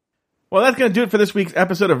 Well, that's going to do it for this week's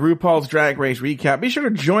episode of RuPaul's Drag Race Recap. Be sure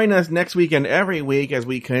to join us next week and every week as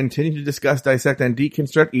we continue to discuss, dissect, and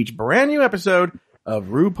deconstruct each brand new episode of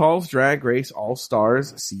RuPaul's Drag Race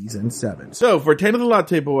All-Stars Season 7. So, for Taylor the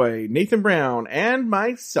Latte Boy, Nathan Brown, and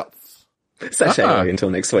myself. Sashay until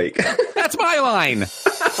next week. That's my line!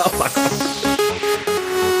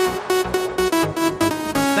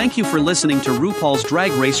 Thank you for listening to RuPaul's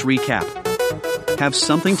Drag Race Recap. Have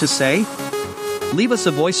something to say? Leave us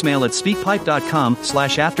a voicemail at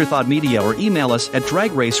speakpipe.com/afterthoughtmedia or email us at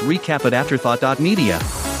dragracerecap@afterthought.media.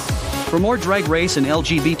 For more Drag Race and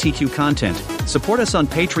LGBTQ content, support us on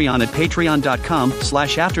Patreon at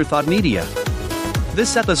patreon.com/afterthoughtmedia.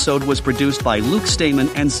 This episode was produced by Luke Stamen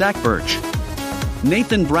and Zach Birch.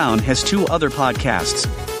 Nathan Brown has 2 other podcasts.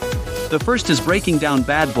 The first is Breaking Down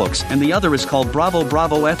Bad Books and the other is called Bravo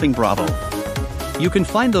Bravo Effing Bravo. You can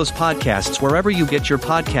find those podcasts wherever you get your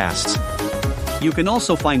podcasts. You can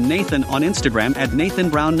also find Nathan on Instagram at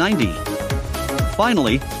NathanBrown90.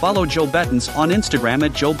 Finally, follow Joe Bettens on Instagram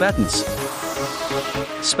at Joe Bettens.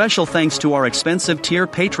 Special thanks to our expensive tier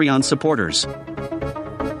Patreon supporters: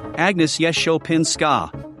 Agnes Yeshopin Ska,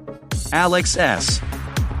 Alex S.,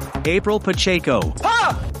 April Pacheco,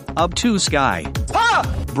 Ubtu Sky,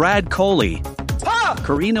 Brad Coley,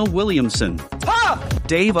 Karina Williamson,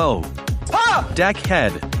 Dave O, Dak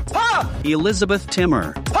Head, Elizabeth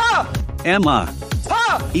Timmer, Emma,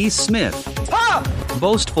 E. Smith,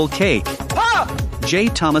 Boastful Cake, J.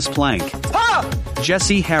 Thomas Plank,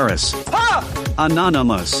 Jesse Harris,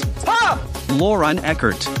 Anonymous, Lauren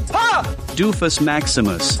Eckert, Doofus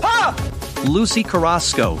Maximus, Lucy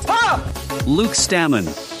Carrasco, Luke Stammen,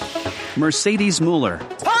 Mercedes Mueller,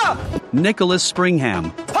 Nicholas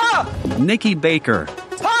Springham, Nikki Baker,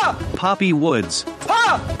 Poppy Woods,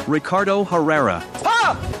 Ricardo Herrera,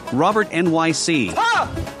 Robert NYC,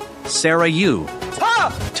 Sarah Yu,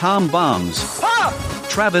 Tom Bums,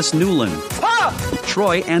 Travis Newland,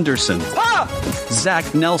 Troy Anderson,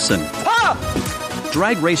 Zach Nelson.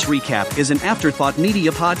 Drag Race Recap is an Afterthought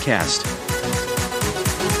Media podcast.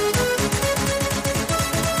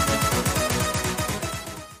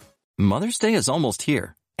 Mother's Day is almost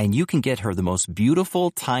here, and you can get her the most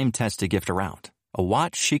beautiful time-tested gift around. A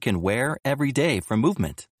watch she can wear every day from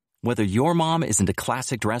Movement. Whether your mom is into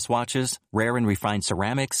classic dress watches, rare and refined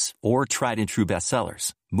ceramics, or tried and true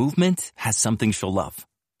bestsellers, Movement has something she'll love.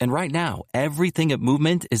 And right now, everything at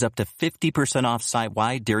Movement is up to 50% off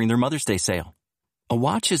site-wide during their Mother's Day sale. A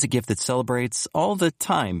watch is a gift that celebrates all the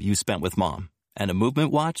time you spent with mom. And a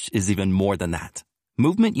Movement watch is even more than that.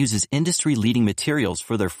 Movement uses industry-leading materials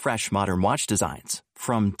for their fresh modern watch designs,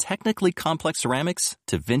 from technically complex ceramics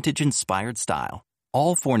to vintage-inspired style.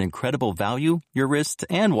 All for an incredible value your wrist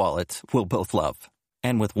and wallet will both love.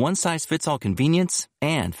 And with one-size-fits-all convenience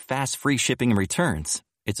and fast free shipping and returns,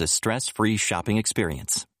 it's a stress-free shopping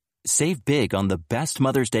experience. Save big on the best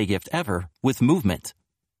Mother's Day gift ever with Movement.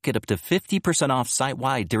 Get up to 50% off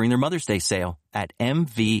site-wide during their Mother's Day sale at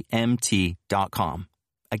MVMT.com.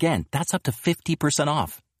 Again, that's up to 50%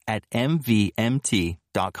 off at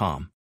MVMT.com.